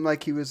really seem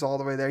like he was all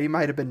the way there. He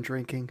might have been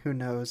drinking, who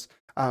knows.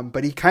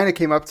 But he kind of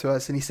came up to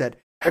us and he said,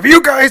 have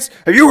you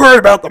heard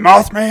about the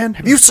Mothman?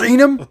 Have you seen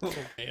him? Oh,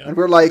 And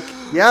we're like,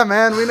 yeah,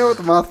 man, we know what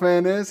the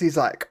Mothman is. He's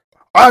like,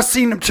 I've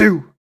seen him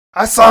too.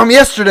 I saw him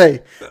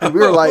yesterday. And we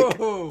were like,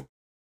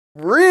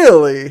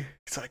 really?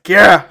 He's like,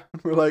 yeah.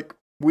 And we're like,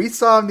 we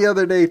saw him the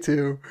other day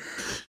too.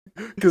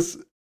 Because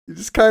you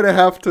just kind of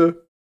have to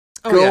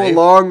go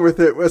along with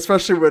it,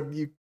 especially when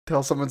you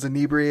tell someone's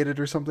inebriated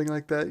or something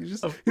like that.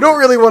 You don't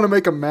really want to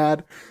make them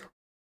mad.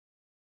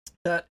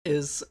 That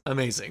is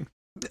amazing.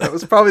 That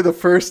was probably the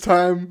first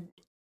time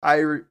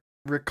I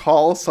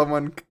recall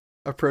someone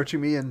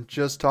approaching me and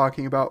just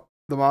talking about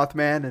the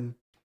Mothman and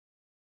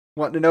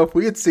wanting to know if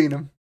we had seen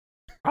him.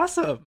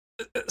 Awesome.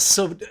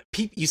 So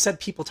you said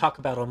people talk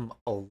about him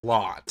a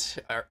lot.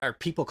 Are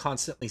people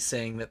constantly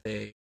saying that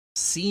they've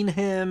seen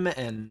him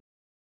and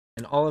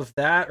all of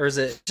that? Or is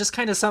it just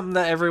kind of something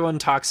that everyone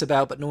talks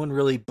about but no one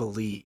really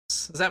believes?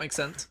 Does that make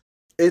sense?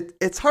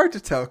 It's hard to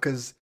tell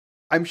because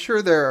I'm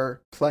sure there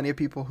are plenty of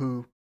people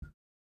who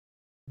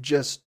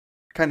just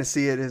kind of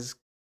see it as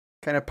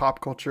kind of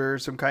pop culture,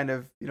 some kind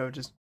of,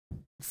 just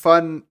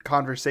fun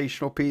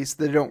conversational piece.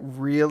 They don't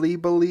really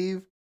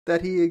believe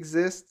that he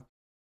exists,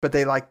 but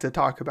they like to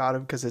talk about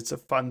him because it's a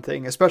fun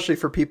thing, especially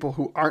for people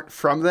who aren't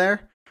from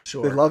there.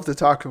 Sure. They love to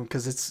talk to him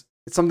because it's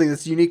something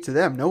that's unique to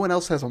them. No one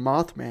else has a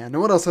Mothman. No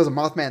one else has a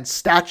Mothman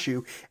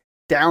statue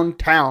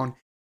downtown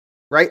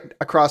right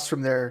across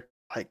from their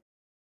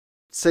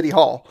city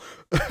hall.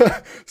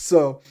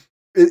 So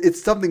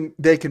it's something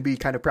they can be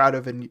kind of proud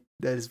of and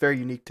that is very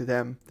unique to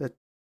them, that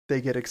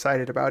they get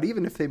excited about,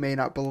 even if they may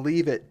not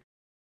believe it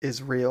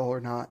is real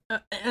or not.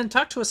 And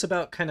talk to us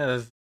about kind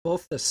of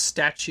both the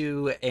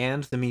statue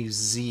and the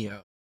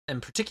museum.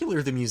 In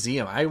particular, the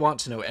museum. I want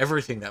to know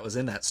everything that was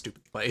in that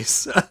stupid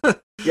place.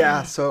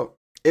 Yeah, so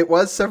it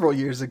was several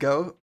years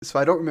ago, so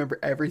I don't remember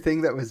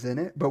everything that was in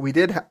it, but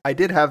I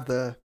did have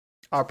the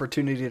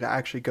opportunity to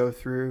actually go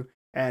through,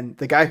 and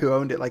the guy who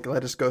owned it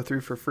let us go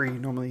through for free.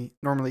 Normally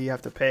you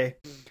have to pay,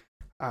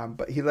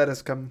 but he let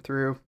us come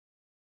through,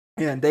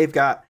 and they've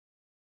got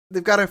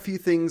a few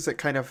things that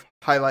kind of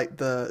highlight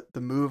the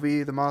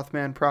movie, the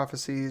Mothman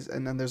Prophecies,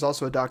 and then there's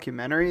also a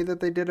documentary that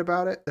they did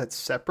about it that's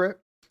separate,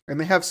 and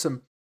they have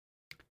some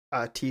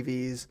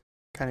TVs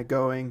kind of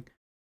going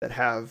that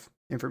have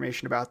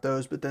information about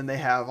those, but then they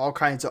have all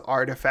kinds of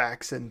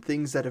artifacts and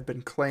things that have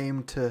been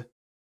claimed to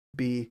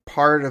be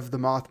part of the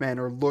Mothman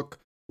or look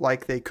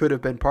like they could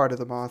have been part of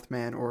the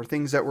Mothman, or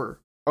things that were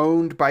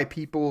owned by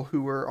people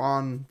who were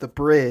on the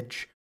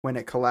bridge when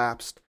it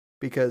collapsed,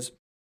 because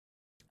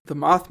the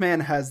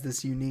Mothman has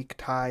this unique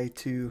tie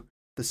to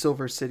the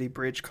Silver City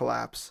Bridge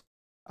collapse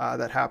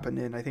that happened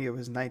in, I think it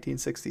was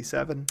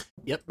 1967.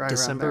 Yep, right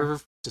December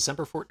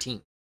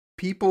 14th.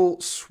 People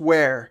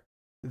swear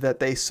that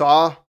they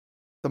saw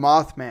the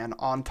Mothman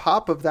on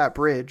top of that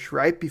bridge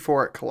right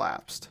before it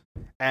collapsed.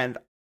 And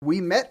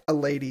we met a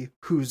lady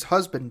whose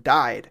husband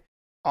died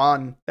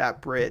on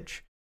that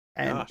bridge.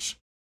 And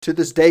to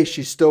this day,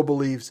 she still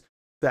believes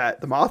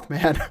that the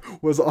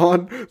Mothman was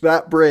on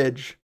that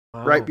bridge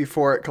right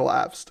before it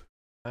collapsed.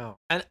 Wow.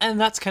 And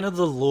that's kind of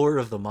the lore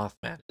of the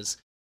Mothman is,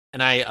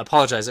 and I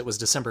apologize, it was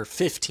December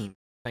 15th,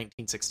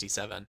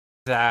 1967,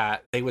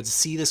 that they would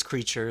see this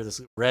creature,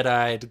 this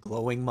red-eyed,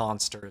 glowing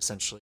monster,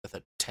 essentially, with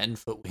a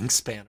 10-foot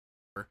wingspan.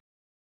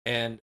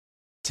 And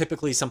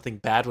typically something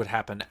bad would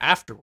happen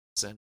afterwards.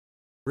 And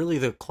really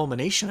the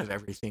culmination of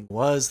everything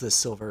was the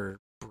Silver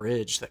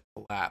Bridge that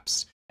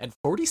collapsed. And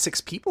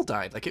 46 people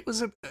died. It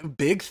was a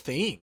big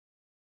thing.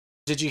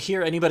 Did you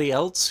hear anybody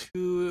else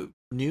who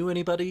knew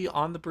anybody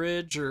on the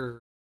bridge or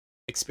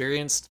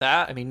experienced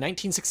that? I mean,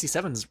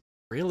 1967 is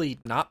really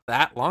not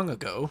that long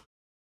ago.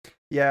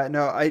 Yeah,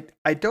 no,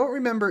 I don't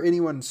remember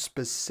anyone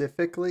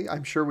specifically.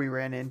 I'm sure we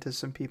ran into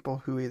some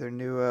people who either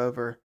knew of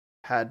or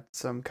had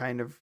some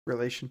kind of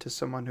relation to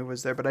someone who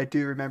was there. But I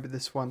do remember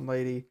this one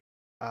lady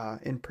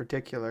in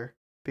particular,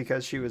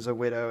 because she was a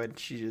widow and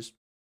she just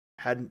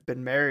hadn't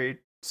been married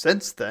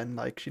since then.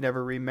 She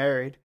never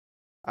remarried.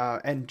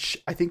 And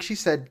I think she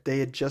said they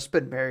had just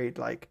been married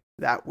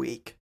that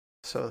week.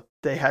 So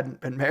they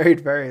hadn't been married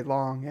very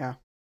long, yeah.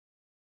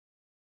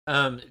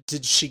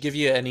 Did she give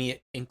you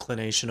any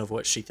inclination of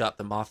what she thought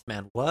the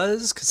Mothman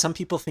was? Because some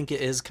people think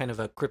it is kind of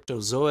a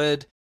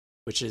cryptozoid,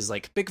 which is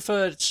like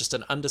Bigfoot. It's just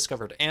an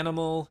undiscovered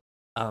animal.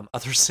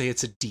 Others say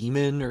it's a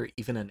demon or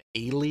even an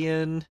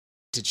alien.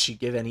 Did she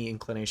give any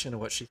inclination of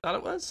what she thought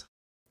it was?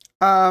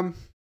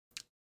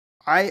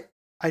 I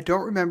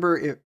don't remember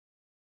if,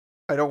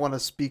 I don't want to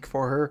speak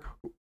for her,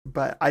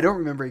 but I don't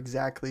remember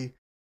exactly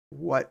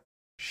what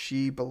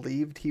she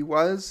believed he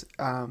was.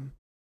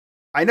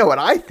 I know what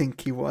I think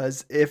he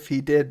was, if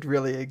he did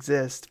really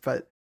exist,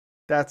 but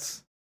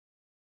that's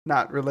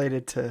not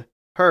related to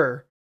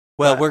her.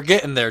 Well, we're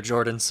getting there,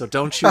 Jordan, so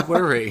don't you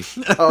worry.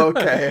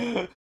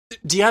 Okay.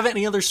 Do you have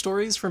any other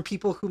stories from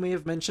people who may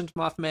have mentioned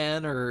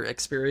Mothman or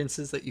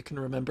experiences that you can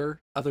remember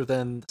other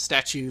than the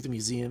statue, the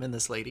museum, and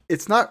this lady?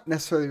 It's not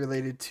necessarily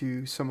related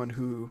to someone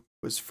who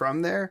was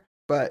from there,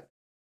 but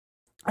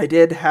I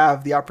did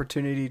have the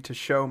opportunity to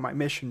show my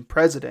mission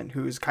president,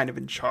 who is kind of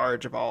in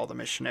charge of all the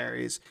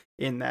missionaries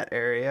in that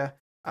area.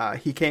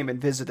 He came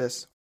and visited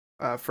us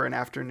for an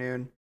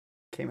afternoon,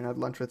 came and had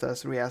lunch with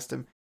us, and we asked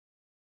him,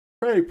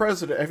 "Hey,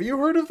 President, have you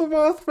heard of the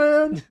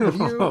Mothman?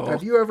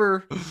 Have you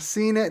ever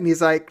seen it?" And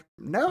he's like,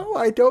 "No,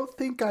 I don't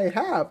think I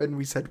have." And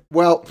we said,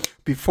 "Well,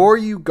 before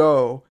you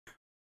go,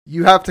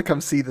 you have to come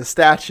see the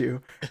statue."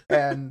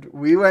 And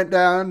we went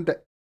down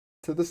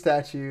to the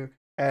statue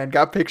and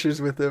got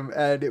pictures with him,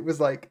 and it was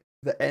like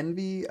the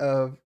envy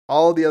of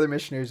all the other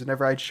missionaries.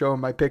 Whenever I'd show them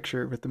my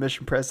picture with the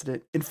mission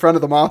president in front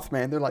of the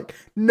Mothman, they're like,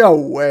 "No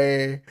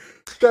way,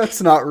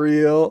 that's not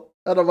real."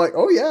 And I'm like,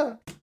 "Oh yeah."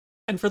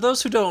 And for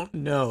those who don't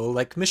know,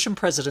 like, mission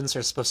presidents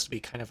are supposed to be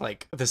kind of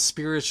like the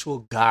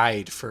spiritual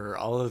guide for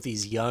all of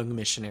these young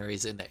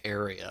missionaries in the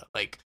area.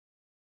 Like,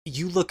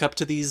 you look up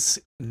to these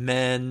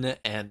men,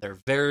 and they're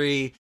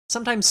very,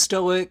 sometimes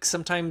stoic,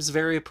 sometimes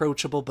very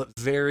approachable, but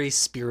very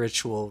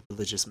spiritual,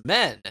 religious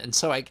men. And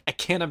so I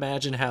can't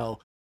imagine how,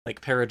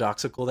 like,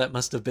 paradoxical that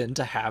must have been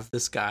to have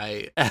this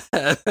guy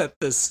at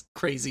this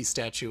crazy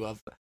statue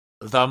of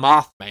the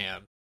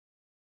Mothman.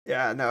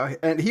 Yeah, no,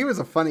 and he was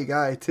a funny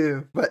guy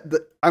too. But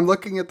I'm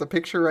looking at the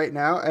picture right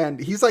now, and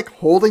he's like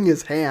holding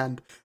his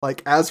hand,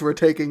 like as we're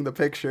taking the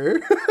picture.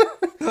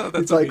 Oh,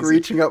 he's like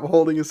reaching up,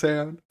 holding his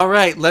hand. All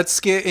right, let's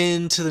get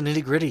into the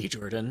nitty gritty,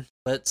 Jordan.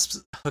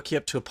 Let's hook you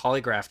up to a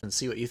polygraph and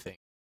see what you think.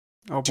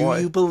 Oh boy,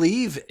 do you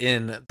believe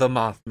in the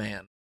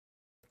Mothman?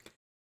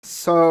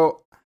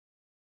 So,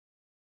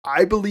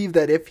 I believe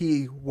that if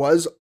he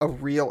was a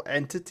real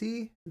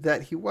entity,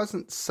 that he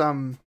wasn't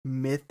some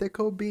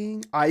mythical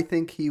being. I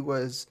think he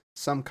was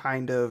some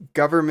kind of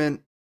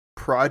government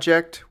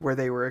project where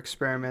they were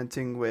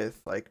experimenting with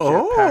like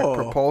jetpack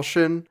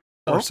propulsion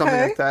or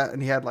something like that.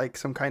 And he had like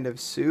some kind of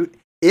suit.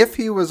 If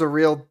he was a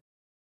real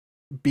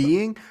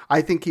being,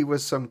 I think he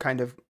was some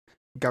kind of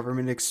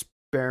government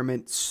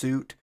experiment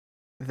suit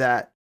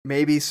that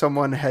maybe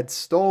someone had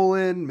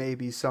stolen,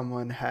 maybe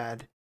someone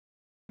had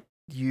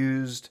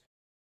used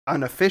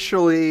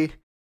unofficially,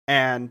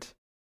 and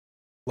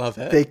love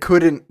it. They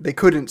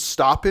couldn't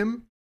stop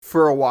him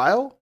for a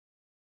while,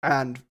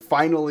 and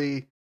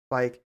finally,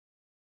 like,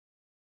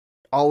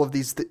 all of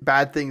these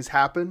bad things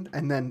happened,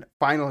 and then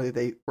finally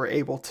they were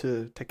able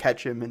to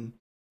catch him and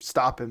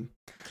stop him.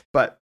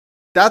 But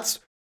that's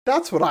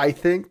what I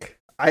think.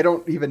 I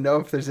don't even know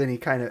if there's any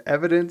kind of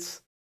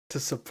evidence to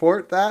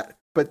support that,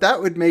 but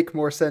that would make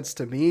more sense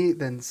to me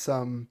than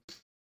some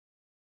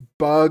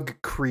bug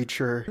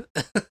creature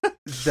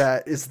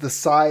that is the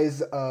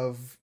size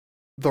of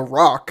the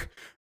Rock,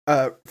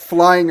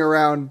 flying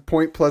around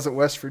Point Pleasant,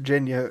 West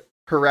Virginia,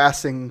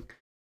 harassing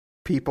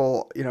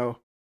people,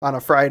 on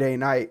a Friday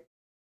night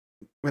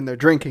when they're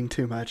drinking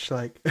too much.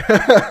 Like,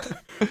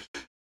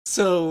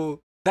 so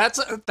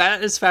that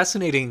is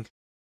fascinating.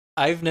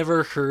 I've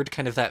never heard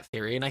kind of that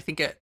theory, and I think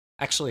it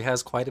actually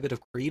has quite a bit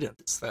of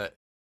credence. That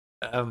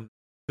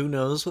who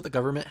knows what the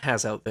government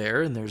has out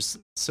there, and there's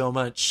so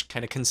much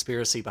kind of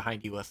conspiracy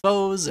behind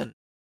UFOs and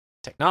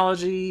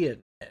technology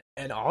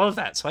and all of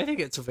that. So I think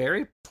it's a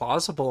very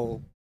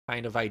plausible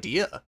kind of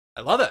idea.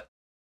 I love it.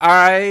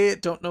 I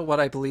don't know what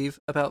I believe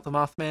about the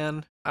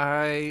Mothman.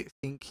 I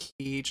think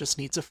he just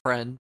needs a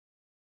friend,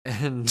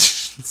 and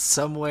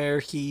somewhere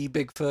he,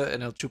 Bigfoot,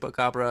 and El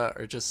Chupacabra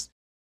are just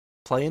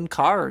playing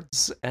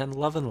cards and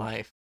loving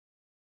life,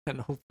 and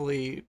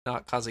hopefully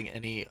not causing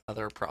any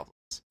other problems.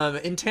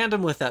 In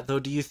tandem with that, though,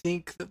 do you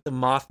think that the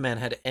Mothman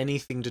had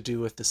anything to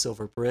do with the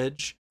Silver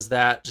Bridge? Is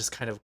that just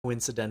kind of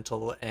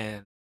coincidental,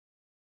 and,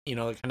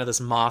 kind of this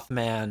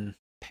Mothman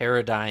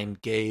paradigm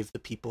gave the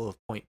people of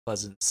Point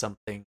Pleasant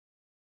something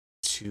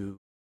to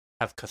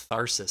have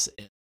catharsis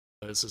in?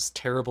 It was this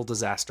terrible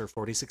disaster,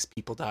 46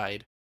 people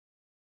died.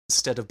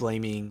 Instead of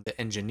blaming the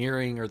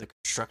engineering or the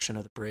construction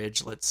of the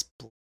bridge, let's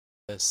blame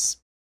this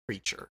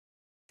creature.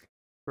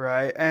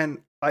 Right,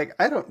 and like,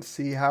 I don't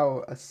see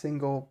how a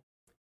single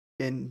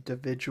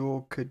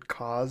individual could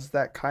cause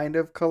that kind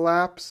of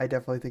collapse. I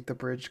definitely think the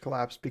bridge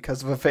collapsed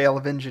because of a fail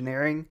of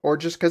engineering, or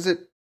just because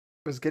it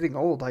was getting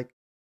old. Like,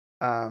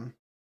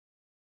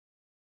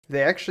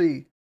 they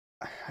actually,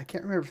 I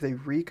can't remember if they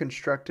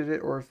reconstructed it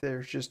or if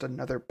there's just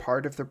another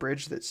part of the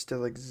bridge that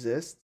still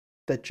exists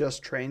that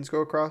just trains go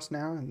across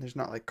now, and there's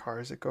not like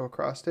cars that go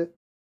across it.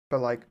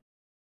 But like,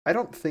 I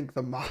don't think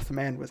the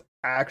Mothman was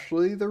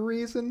actually the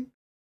reason.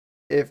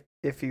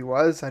 If he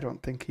was, I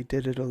don't think he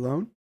did it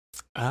alone.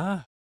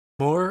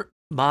 More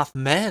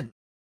Mothmen?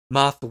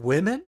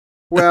 Mothwomen?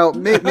 Well,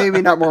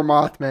 maybe not more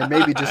Mothmen.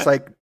 Maybe just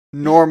like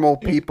normal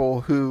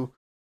people who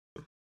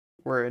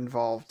were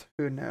involved.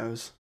 Who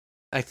knows?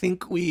 I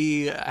think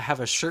we have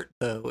a shirt,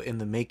 though, in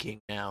the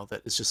making now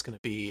that is just going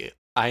to be,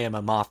 I am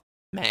a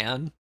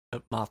Mothman.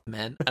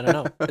 Mothman. I don't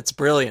know. It's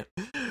brilliant.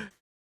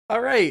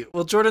 All right.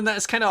 Well, Jordan,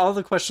 that's kind of all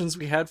the questions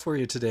we had for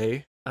you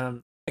today.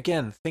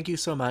 Again, thank you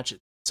so much.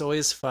 It's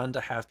always fun to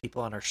have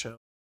people on our show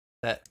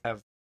that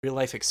have real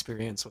life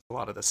experience with a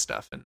lot of this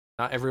stuff, and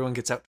not everyone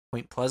gets out to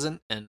Point Pleasant,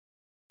 and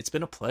it's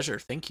been a pleasure.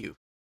 Thank you.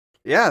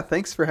 Yeah,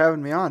 thanks for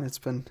having me on. It's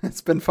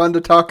been fun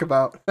to talk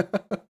about.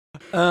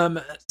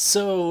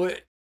 So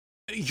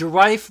your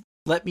wife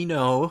let me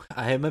know.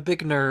 I am a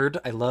big nerd.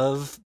 I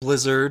love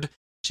Blizzard.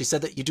 She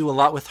said that you do a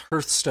lot with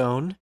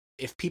Hearthstone.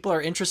 If people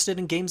are interested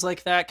in games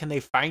like that, can they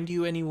find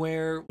you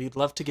anywhere? We'd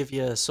love to give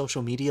you a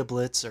social media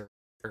blitz or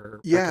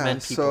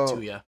recommend people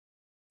to you.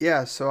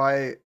 Yeah, so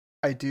I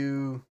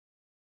do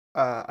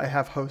I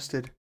have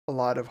hosted a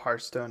lot of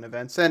Hearthstone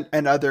events and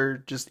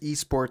other just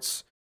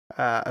esports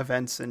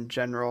events in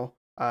general.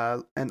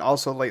 And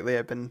also lately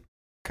I've been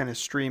kind of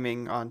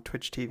streaming on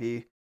Twitch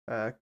TV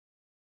kind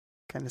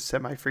of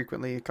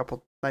semi-frequently, a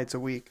couple nights a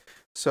week.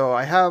 So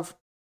I have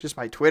just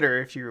my Twitter,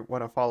 if you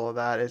want to follow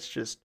that. It's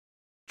just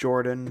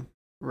Jordan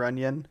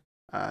Runyon.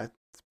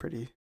 It's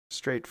pretty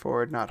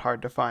straightforward, not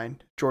hard to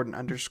find.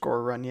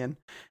 Jordan_Runyon.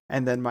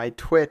 And then my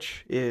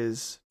Twitch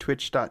is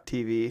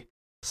twitch.tv/Moadib,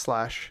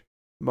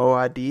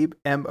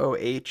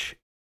 Mohadib.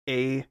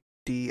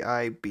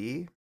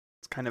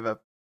 It's kind of a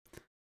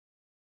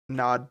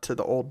nod to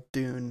the old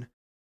Dune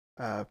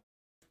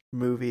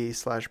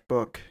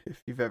movie/book,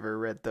 if you've ever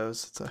read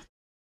those. It's a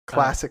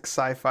classic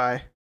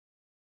sci-fi.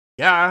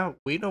 Yeah,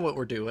 we know what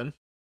we're doing.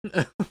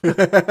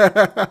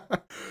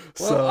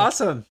 Well,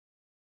 awesome.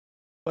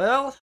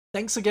 Well,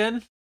 thanks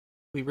again.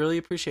 We really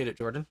appreciate it,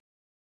 Jordan.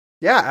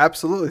 Yeah,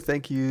 absolutely.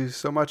 Thank you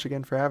so much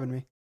again for having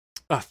me.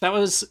 Oh, that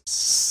was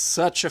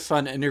such a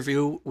fun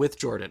interview with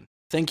Jordan.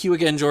 Thank you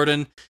again,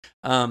 Jordan.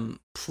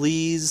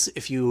 Please,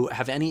 if you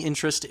have any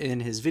interest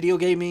in his video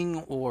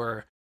gaming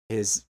or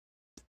his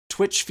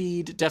Twitch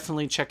feed,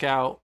 definitely check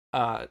out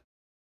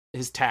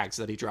his tags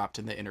that he dropped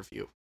in the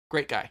interview.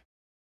 Great guy.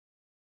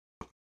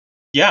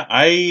 Yeah,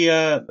 I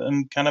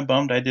am kind of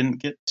bummed I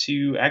didn't get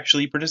to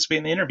actually participate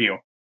in the interview,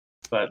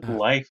 but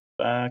life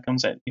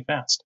comes at you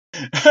fast.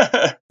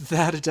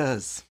 That it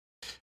does.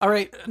 All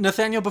right,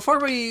 Nathaniel, before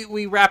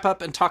we wrap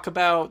up and talk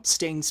about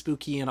staying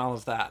spooky and all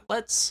of that,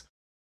 let's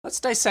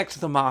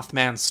dissect the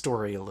Mothman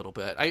story a little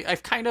bit.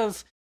 I've kind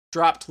of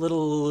dropped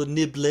little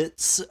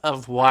niblets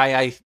of why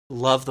I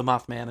love the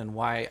Mothman and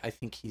why I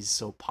think he's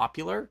so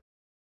popular.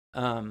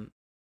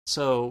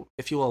 So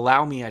if you'll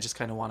allow me, I just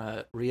kind of want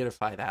to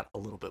reiterate that a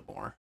little bit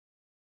more.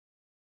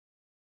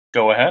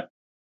 Go ahead.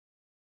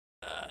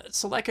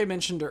 So like I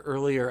mentioned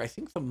earlier, I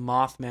think the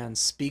Mothman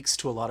speaks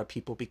to a lot of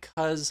people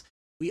because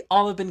we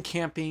all have been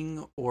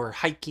camping or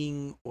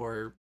hiking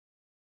or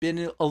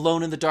been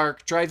alone in the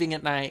dark, driving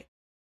at night.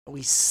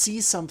 We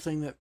see something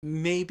that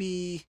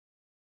maybe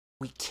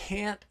we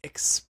can't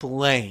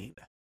explain.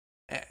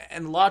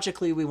 And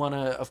logically, we want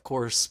to, of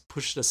course,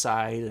 push it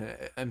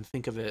aside and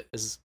think of it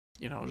as,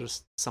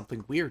 just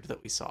something weird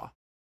that we saw.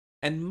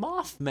 And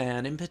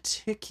Mothman, in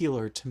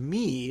particular, to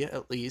me,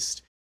 at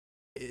least,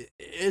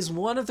 is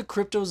one of the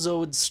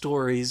cryptozoid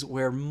stories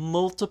where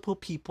multiple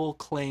people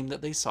claim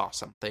that they saw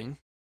something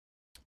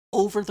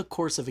over the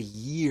course of a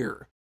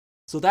year.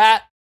 So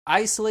that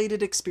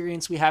isolated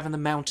experience we have in the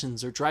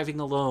mountains or driving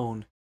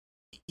alone,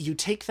 you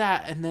take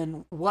that, and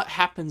then what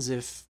happens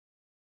if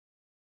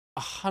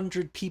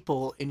 100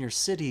 people in your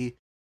city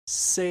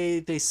say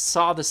they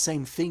saw the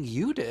same thing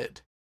you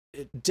did?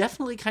 It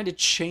definitely kind of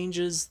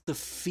changes the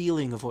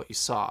feeling of what you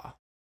saw.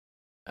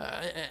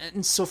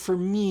 And so for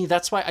me,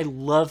 that's why I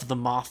love the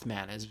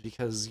Mothman, is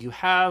because you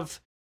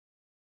have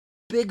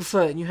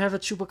Bigfoot and you have a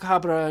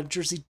Chupacabra,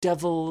 Jersey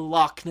Devil,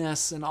 Loch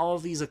Ness, and all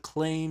of these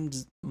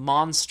acclaimed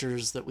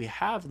monsters that we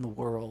have in the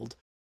world.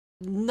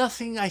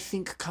 Nothing, I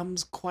think,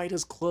 comes quite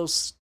as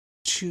close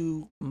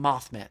to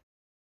Mothman,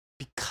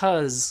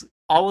 because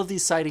all of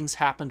these sightings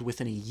happened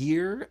within a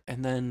year,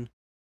 and then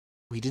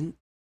we didn't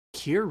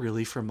hear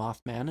really from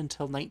Mothman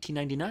until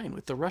 1999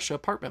 with the Russia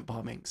apartment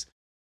bombings.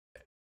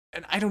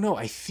 And I don't know,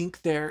 I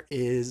think there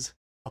is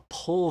a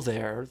pull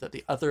there that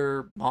the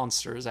other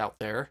monsters out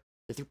there,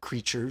 the other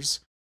creatures,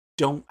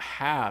 don't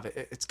have.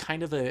 It's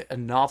kind of a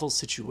novel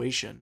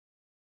situation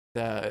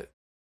that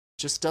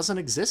just doesn't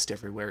exist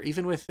everywhere.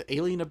 Even with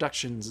alien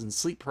abductions and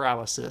sleep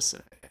paralysis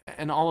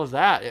and all of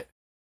that, it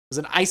was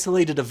an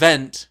isolated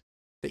event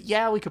that,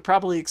 yeah, we could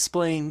probably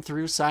explain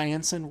through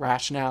science and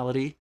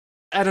rationality.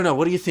 I don't know.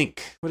 What do you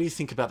think? What do you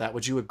think about that?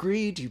 Would you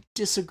agree? Do you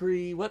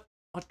disagree? What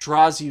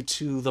draws you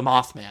to the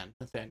Mothman,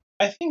 Nathaniel?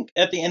 I think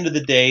at the end of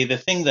the day, the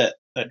thing that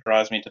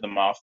draws me to the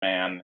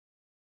Mothman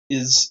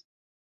is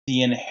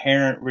the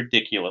inherent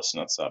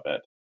ridiculousness of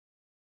it.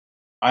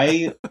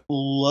 I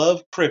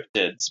love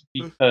cryptids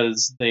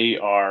because they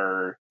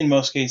are, in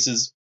most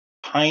cases,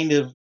 kind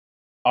of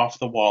off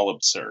the wall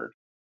absurd.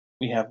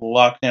 We have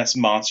Loch Ness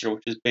Monster,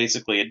 which is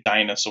basically a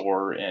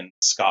dinosaur in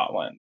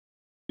Scotland.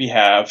 We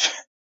have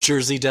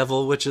Jersey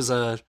Devil, which is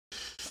a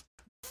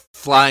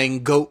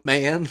flying goat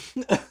man.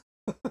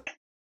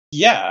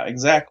 Yeah,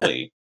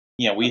 exactly.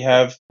 There's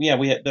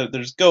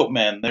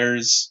Goatmen,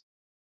 there's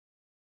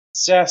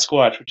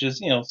Sasquatch, which is,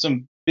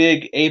 some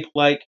big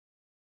ape-like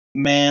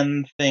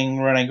man thing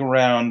running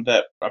around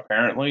that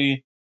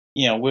apparently,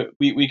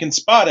 we can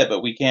spot it,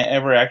 but we can't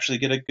ever actually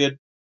get a good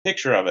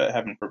picture of it,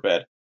 heaven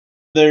forbid.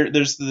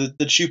 There's the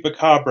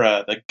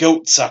chupacabra, the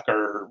goat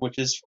sucker, which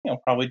is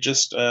probably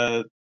just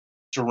a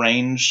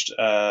deranged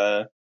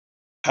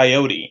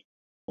coyote.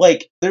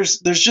 Like there's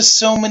just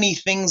so many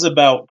things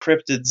about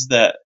cryptids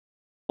that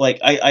like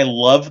I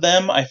love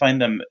them. I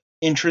find them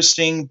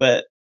interesting,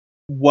 but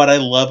what I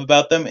love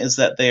about them is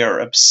that they are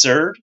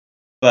absurd,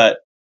 but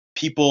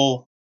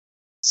people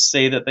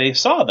say that they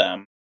saw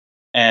them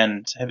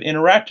and have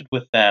interacted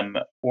with them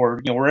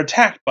or were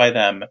attacked by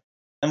them.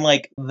 And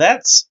like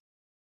that's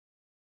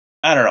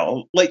I don't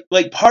know.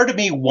 Like part of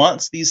me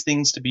wants these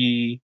things to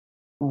be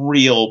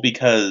real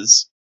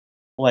because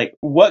like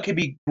what could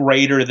be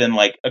greater than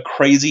like a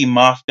crazy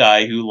moth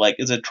guy who like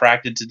is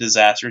attracted to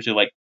disasters, who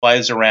like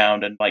flies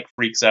around and like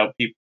freaks out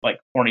people like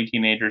horny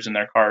teenagers in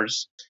their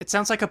cars. It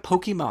sounds like a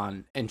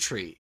Pokemon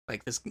entry,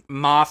 like this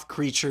moth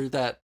creature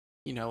that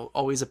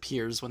always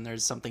appears when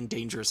there's something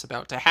dangerous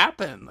about to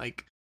happen.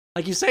 Like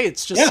you say,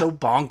 it's just so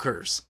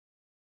bonkers.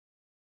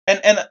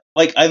 And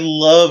like I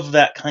love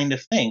that kind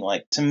of thing.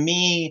 Like to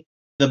me,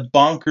 the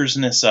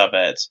bonkersness of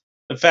it,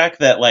 the fact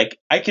that like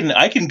I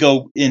can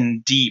go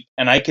in deep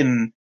and I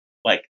can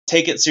like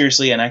take it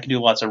seriously and I can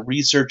do lots of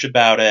research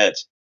about it.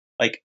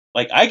 Like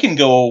I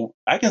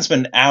can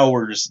spend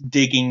hours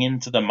digging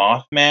into the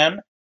Mothman,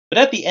 but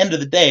at the end of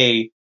the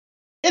day,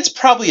 it's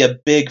probably a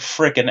big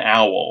frickin'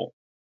 owl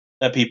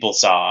that people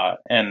saw,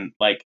 and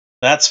like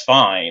that's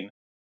fine.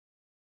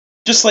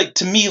 Just like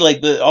to me,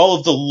 like all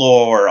of the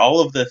lore, all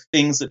of the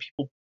things that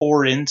people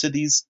pour into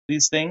these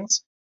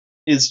things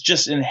is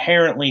just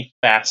inherently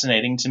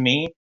fascinating to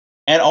me.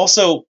 And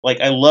also,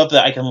 like I love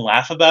that I can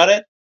laugh about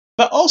it,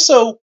 but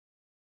also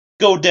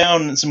go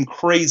down some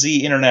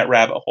crazy internet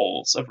rabbit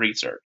holes of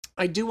research.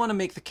 I do want to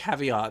make the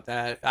caveat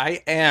that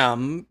I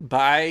am,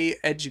 by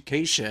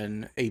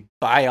education, a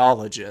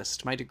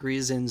biologist. My degree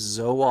is in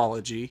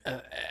zoology.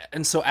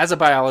 And so as a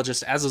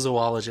biologist, as a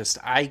zoologist,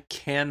 I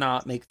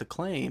cannot make the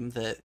claim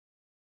that,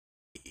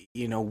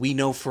 we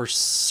know for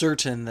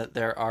certain that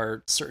there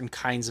are certain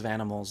kinds of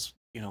animals,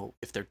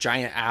 if they're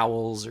giant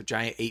owls or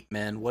giant ape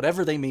men,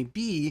 whatever they may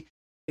be,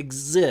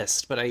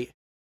 exist. But I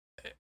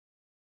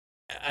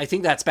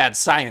think that's bad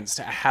science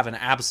to have an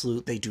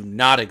absolute they do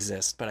not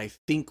exist, but I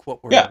think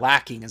what we're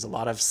lacking is a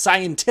lot of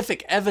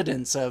scientific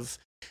evidence of,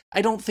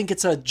 I don't think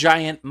it's a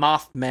giant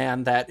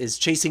Mothman that is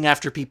chasing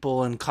after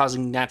people and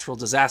causing natural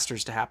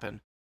disasters to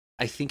happen.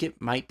 I think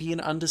it might be an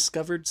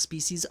undiscovered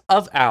species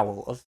of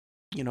owl, of,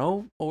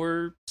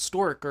 or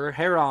stork or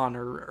heron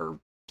or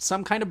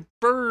some kind of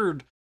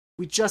bird.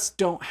 We just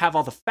don't have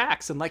all the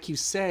facts. And like you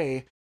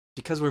say,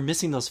 because we're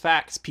missing those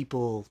facts,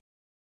 people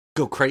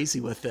go crazy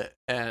with it,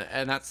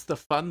 and that's the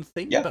fun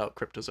thing about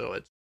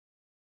cryptozoids.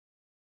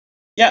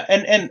 Yeah,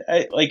 and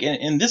like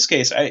in this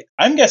case,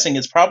 I'm guessing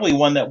it's probably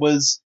one that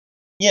was,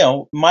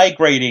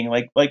 migrating.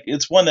 Like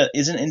it's one that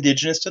isn't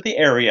indigenous to the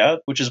area,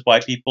 which is why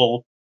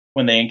people,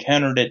 when they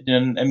encountered it,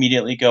 didn't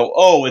immediately go,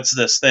 "Oh, it's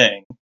this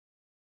thing."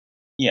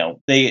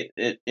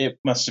 It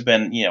must have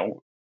been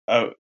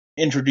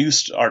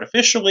introduced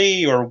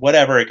artificially or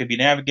whatever. It could be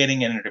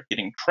navigating and ended up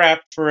getting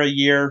trapped for a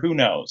year. Who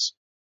knows?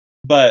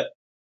 But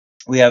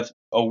we have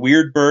a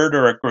weird bird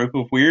or a group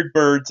of weird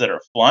birds that are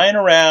flying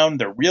around.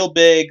 They're real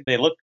big. They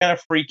look kind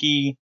of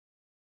freaky.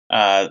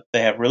 They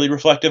have really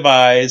reflective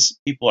eyes.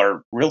 People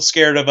are real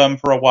scared of them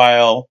for a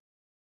while.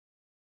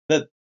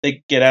 That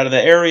they get out of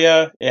the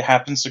area. It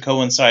happens to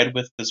coincide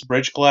with this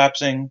bridge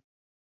collapsing.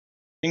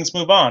 Things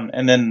move on.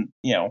 And then,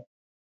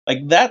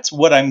 like that's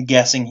what I'm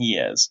guessing he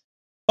is.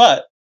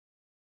 But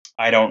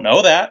I don't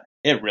know that.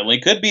 It really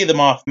could be the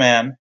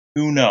Mothman.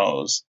 Who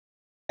knows?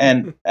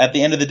 And at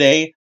the end of the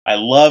day, I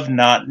love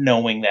not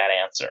knowing that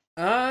answer.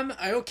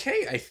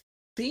 Okay, I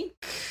think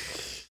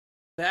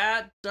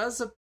that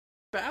does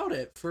about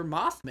it for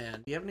Mothman.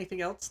 Do you have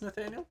anything else,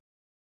 Nathaniel?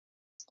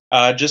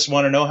 Just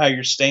want to know how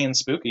you're staying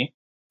spooky.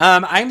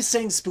 I'm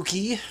staying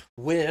spooky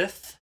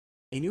with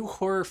a new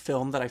horror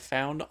film that I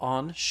found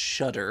on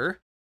Shudder.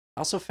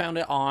 I also found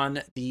it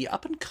on the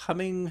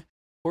up-and-coming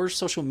horror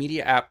social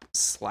media app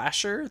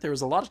Slasher. There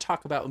was a lot of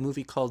talk about a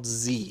movie called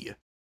Z.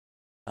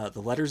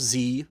 The letter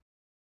Z.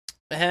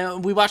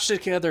 And we watched it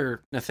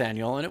together,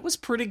 Nathaniel, and it was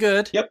pretty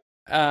good. Yep.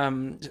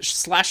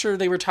 Slasher,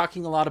 they were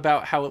talking a lot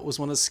about how it was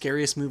one of the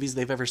scariest movies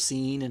they've ever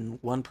seen, and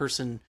one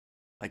person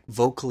like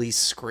vocally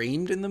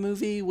screamed in the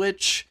movie,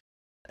 which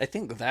I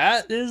think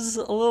that is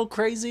a little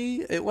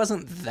crazy. It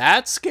wasn't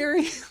that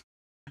scary.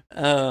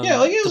 Yeah,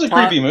 like it was a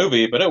creepy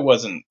movie, but it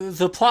wasn't.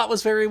 The plot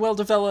was very well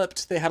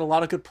developed. They had a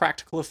lot of good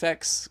practical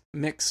effects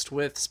mixed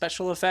with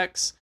special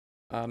effects.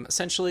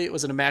 Essentially, it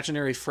was an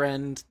imaginary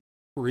friend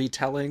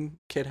retelling.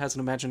 Kid has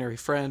an imaginary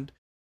friend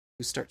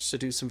who starts to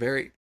do some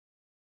very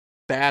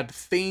bad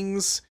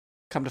things.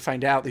 Come to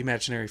find out, the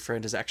imaginary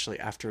friend is actually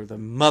after the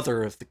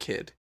mother of the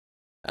kid.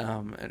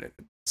 And it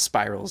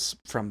spirals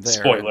from there.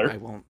 Spoiler. I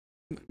won't.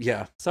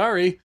 Yeah,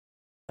 sorry.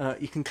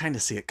 You can kind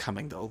of see it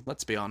coming, though.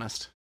 Let's be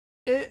honest.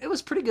 It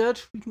was pretty good.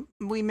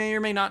 We may or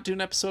may not do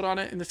an episode on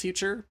it in the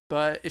future,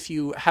 but if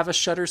you have a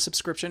Shudder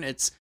subscription,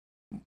 it's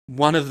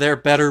one of their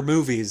better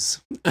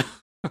movies.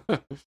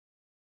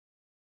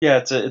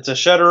 Yeah, it's a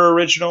Shudder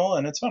original,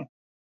 and it's fun.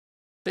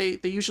 They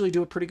usually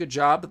do a pretty good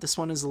job, but this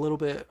one is a little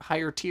bit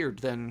higher tiered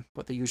than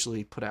what they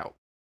usually put out.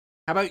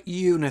 How about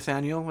you,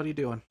 Nathaniel? What are you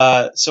doing?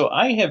 So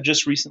I have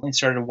just recently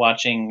started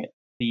watching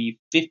the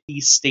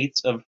 50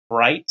 States of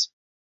Fright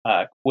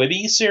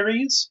Quibi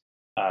series.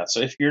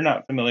 So if you're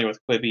not familiar with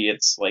Quibi,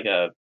 it's like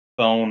a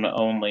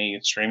phone-only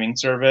streaming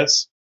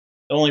service.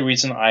 The only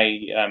reason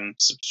I am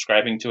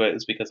subscribing to it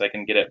is because I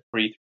can get it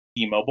free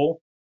through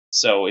T-Mobile.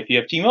 So if you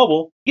have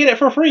T-Mobile, get it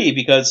for free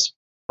because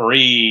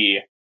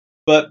free.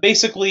 But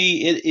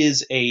basically, it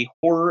is a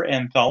horror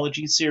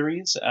anthology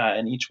series,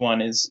 and each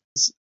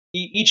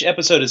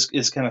episode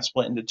is kind of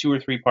split into 2 or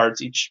 3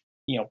 parts. Each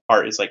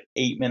part is like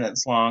 8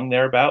 minutes long,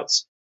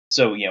 thereabouts.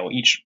 So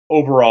each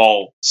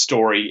overall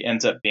story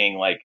ends up being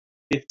like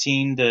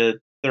 15 to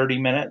 30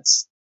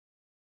 minutes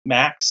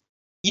max.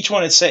 Each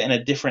one is set in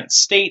a different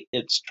state.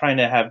 It's trying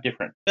to have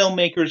different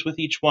filmmakers with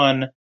each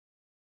one.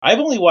 I've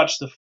only watched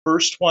the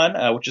first one,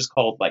 which is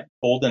called like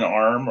Golden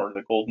Arm or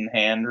The Golden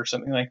Hand or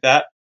something like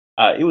that.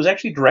 It was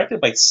actually directed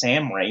by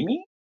Sam Raimi,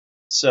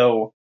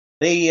 so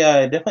they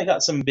definitely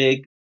got some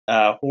big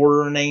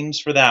horror names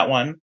for that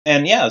one.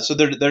 And yeah, so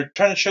they're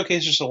trying to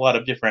showcase just a lot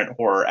of different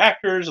horror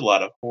actors, a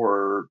lot of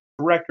horror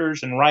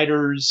directors and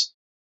writers.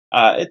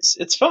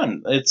 It's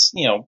fun. It's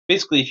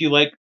basically if you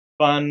like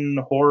fun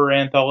horror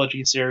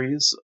anthology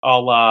series,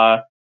 a la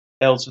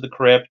Tales of the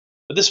Crypt.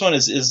 But this one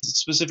is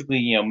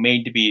specifically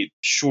made to be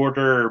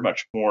shorter,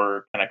 much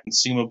more kind of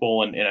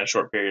consumable in a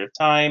short period of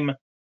time.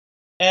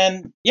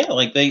 And yeah,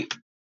 like they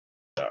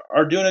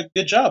are doing a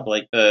good job.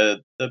 Like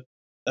the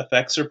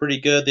effects are pretty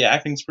good, the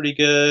acting's pretty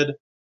good.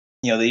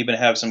 They even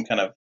have some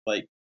kind of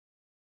like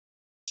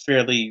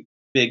fairly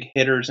big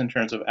hitters in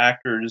terms of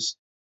actors.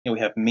 We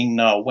have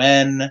Ming-Na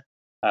Wen,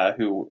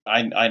 who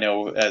I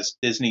know as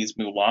Disney's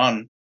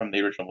Mulan from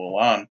the original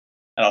Mulan,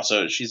 and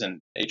also she's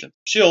in Agents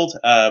of Shield.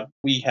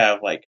 We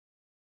have like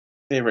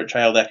favorite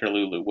child actor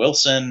Lulu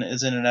Wilson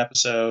is in an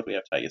episode. We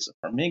have Taissa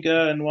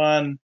Farmiga in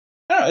one.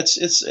 I don't know,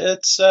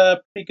 it's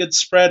a pretty good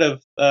spread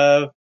of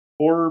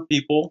horror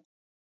people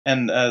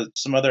and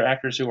some other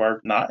actors who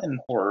are not in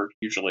horror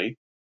usually,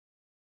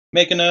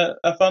 making a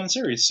fun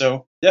series.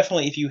 So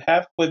definitely, if you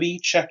have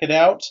Quibi, check it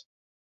out.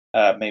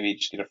 Maybe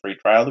just get a free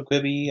trial to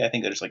Quibi. I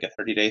think there's like a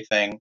 30-day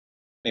thing.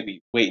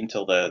 Maybe wait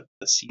until the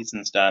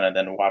season's done and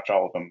then watch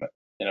all of them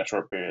in a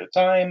short period of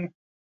time.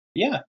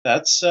 Yeah,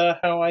 that's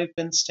how I've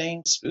been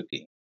staying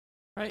spooky.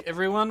 All right,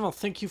 everyone. Well,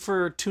 thank you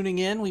for tuning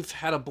in. We've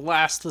had a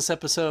blast this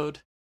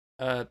episode.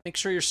 Make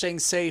sure you're staying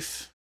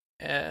safe.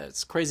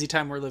 It's a crazy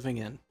time we're living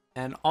in.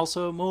 And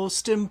also,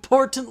 most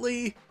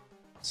importantly,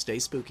 stay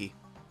spooky.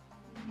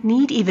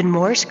 Need even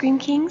more Scream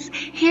Kings?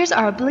 Here's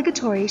our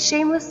obligatory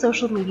shameless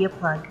social media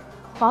plug.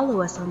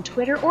 Follow us on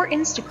Twitter or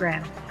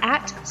Instagram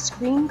at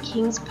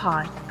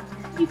ScreamKingsPod.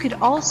 You could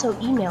also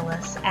email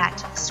us at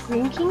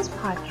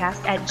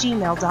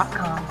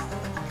screamkingspodcast@gmail.com.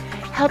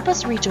 Help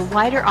us reach a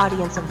wider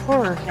audience of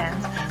horror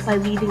fans by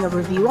leaving a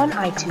review on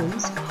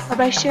iTunes or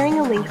by sharing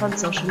a link on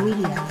social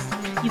media.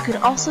 You can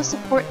also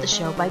support the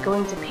show by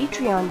going to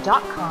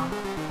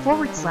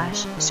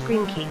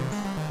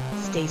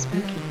patreon.com/ScreamKings. Stay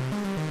spooky.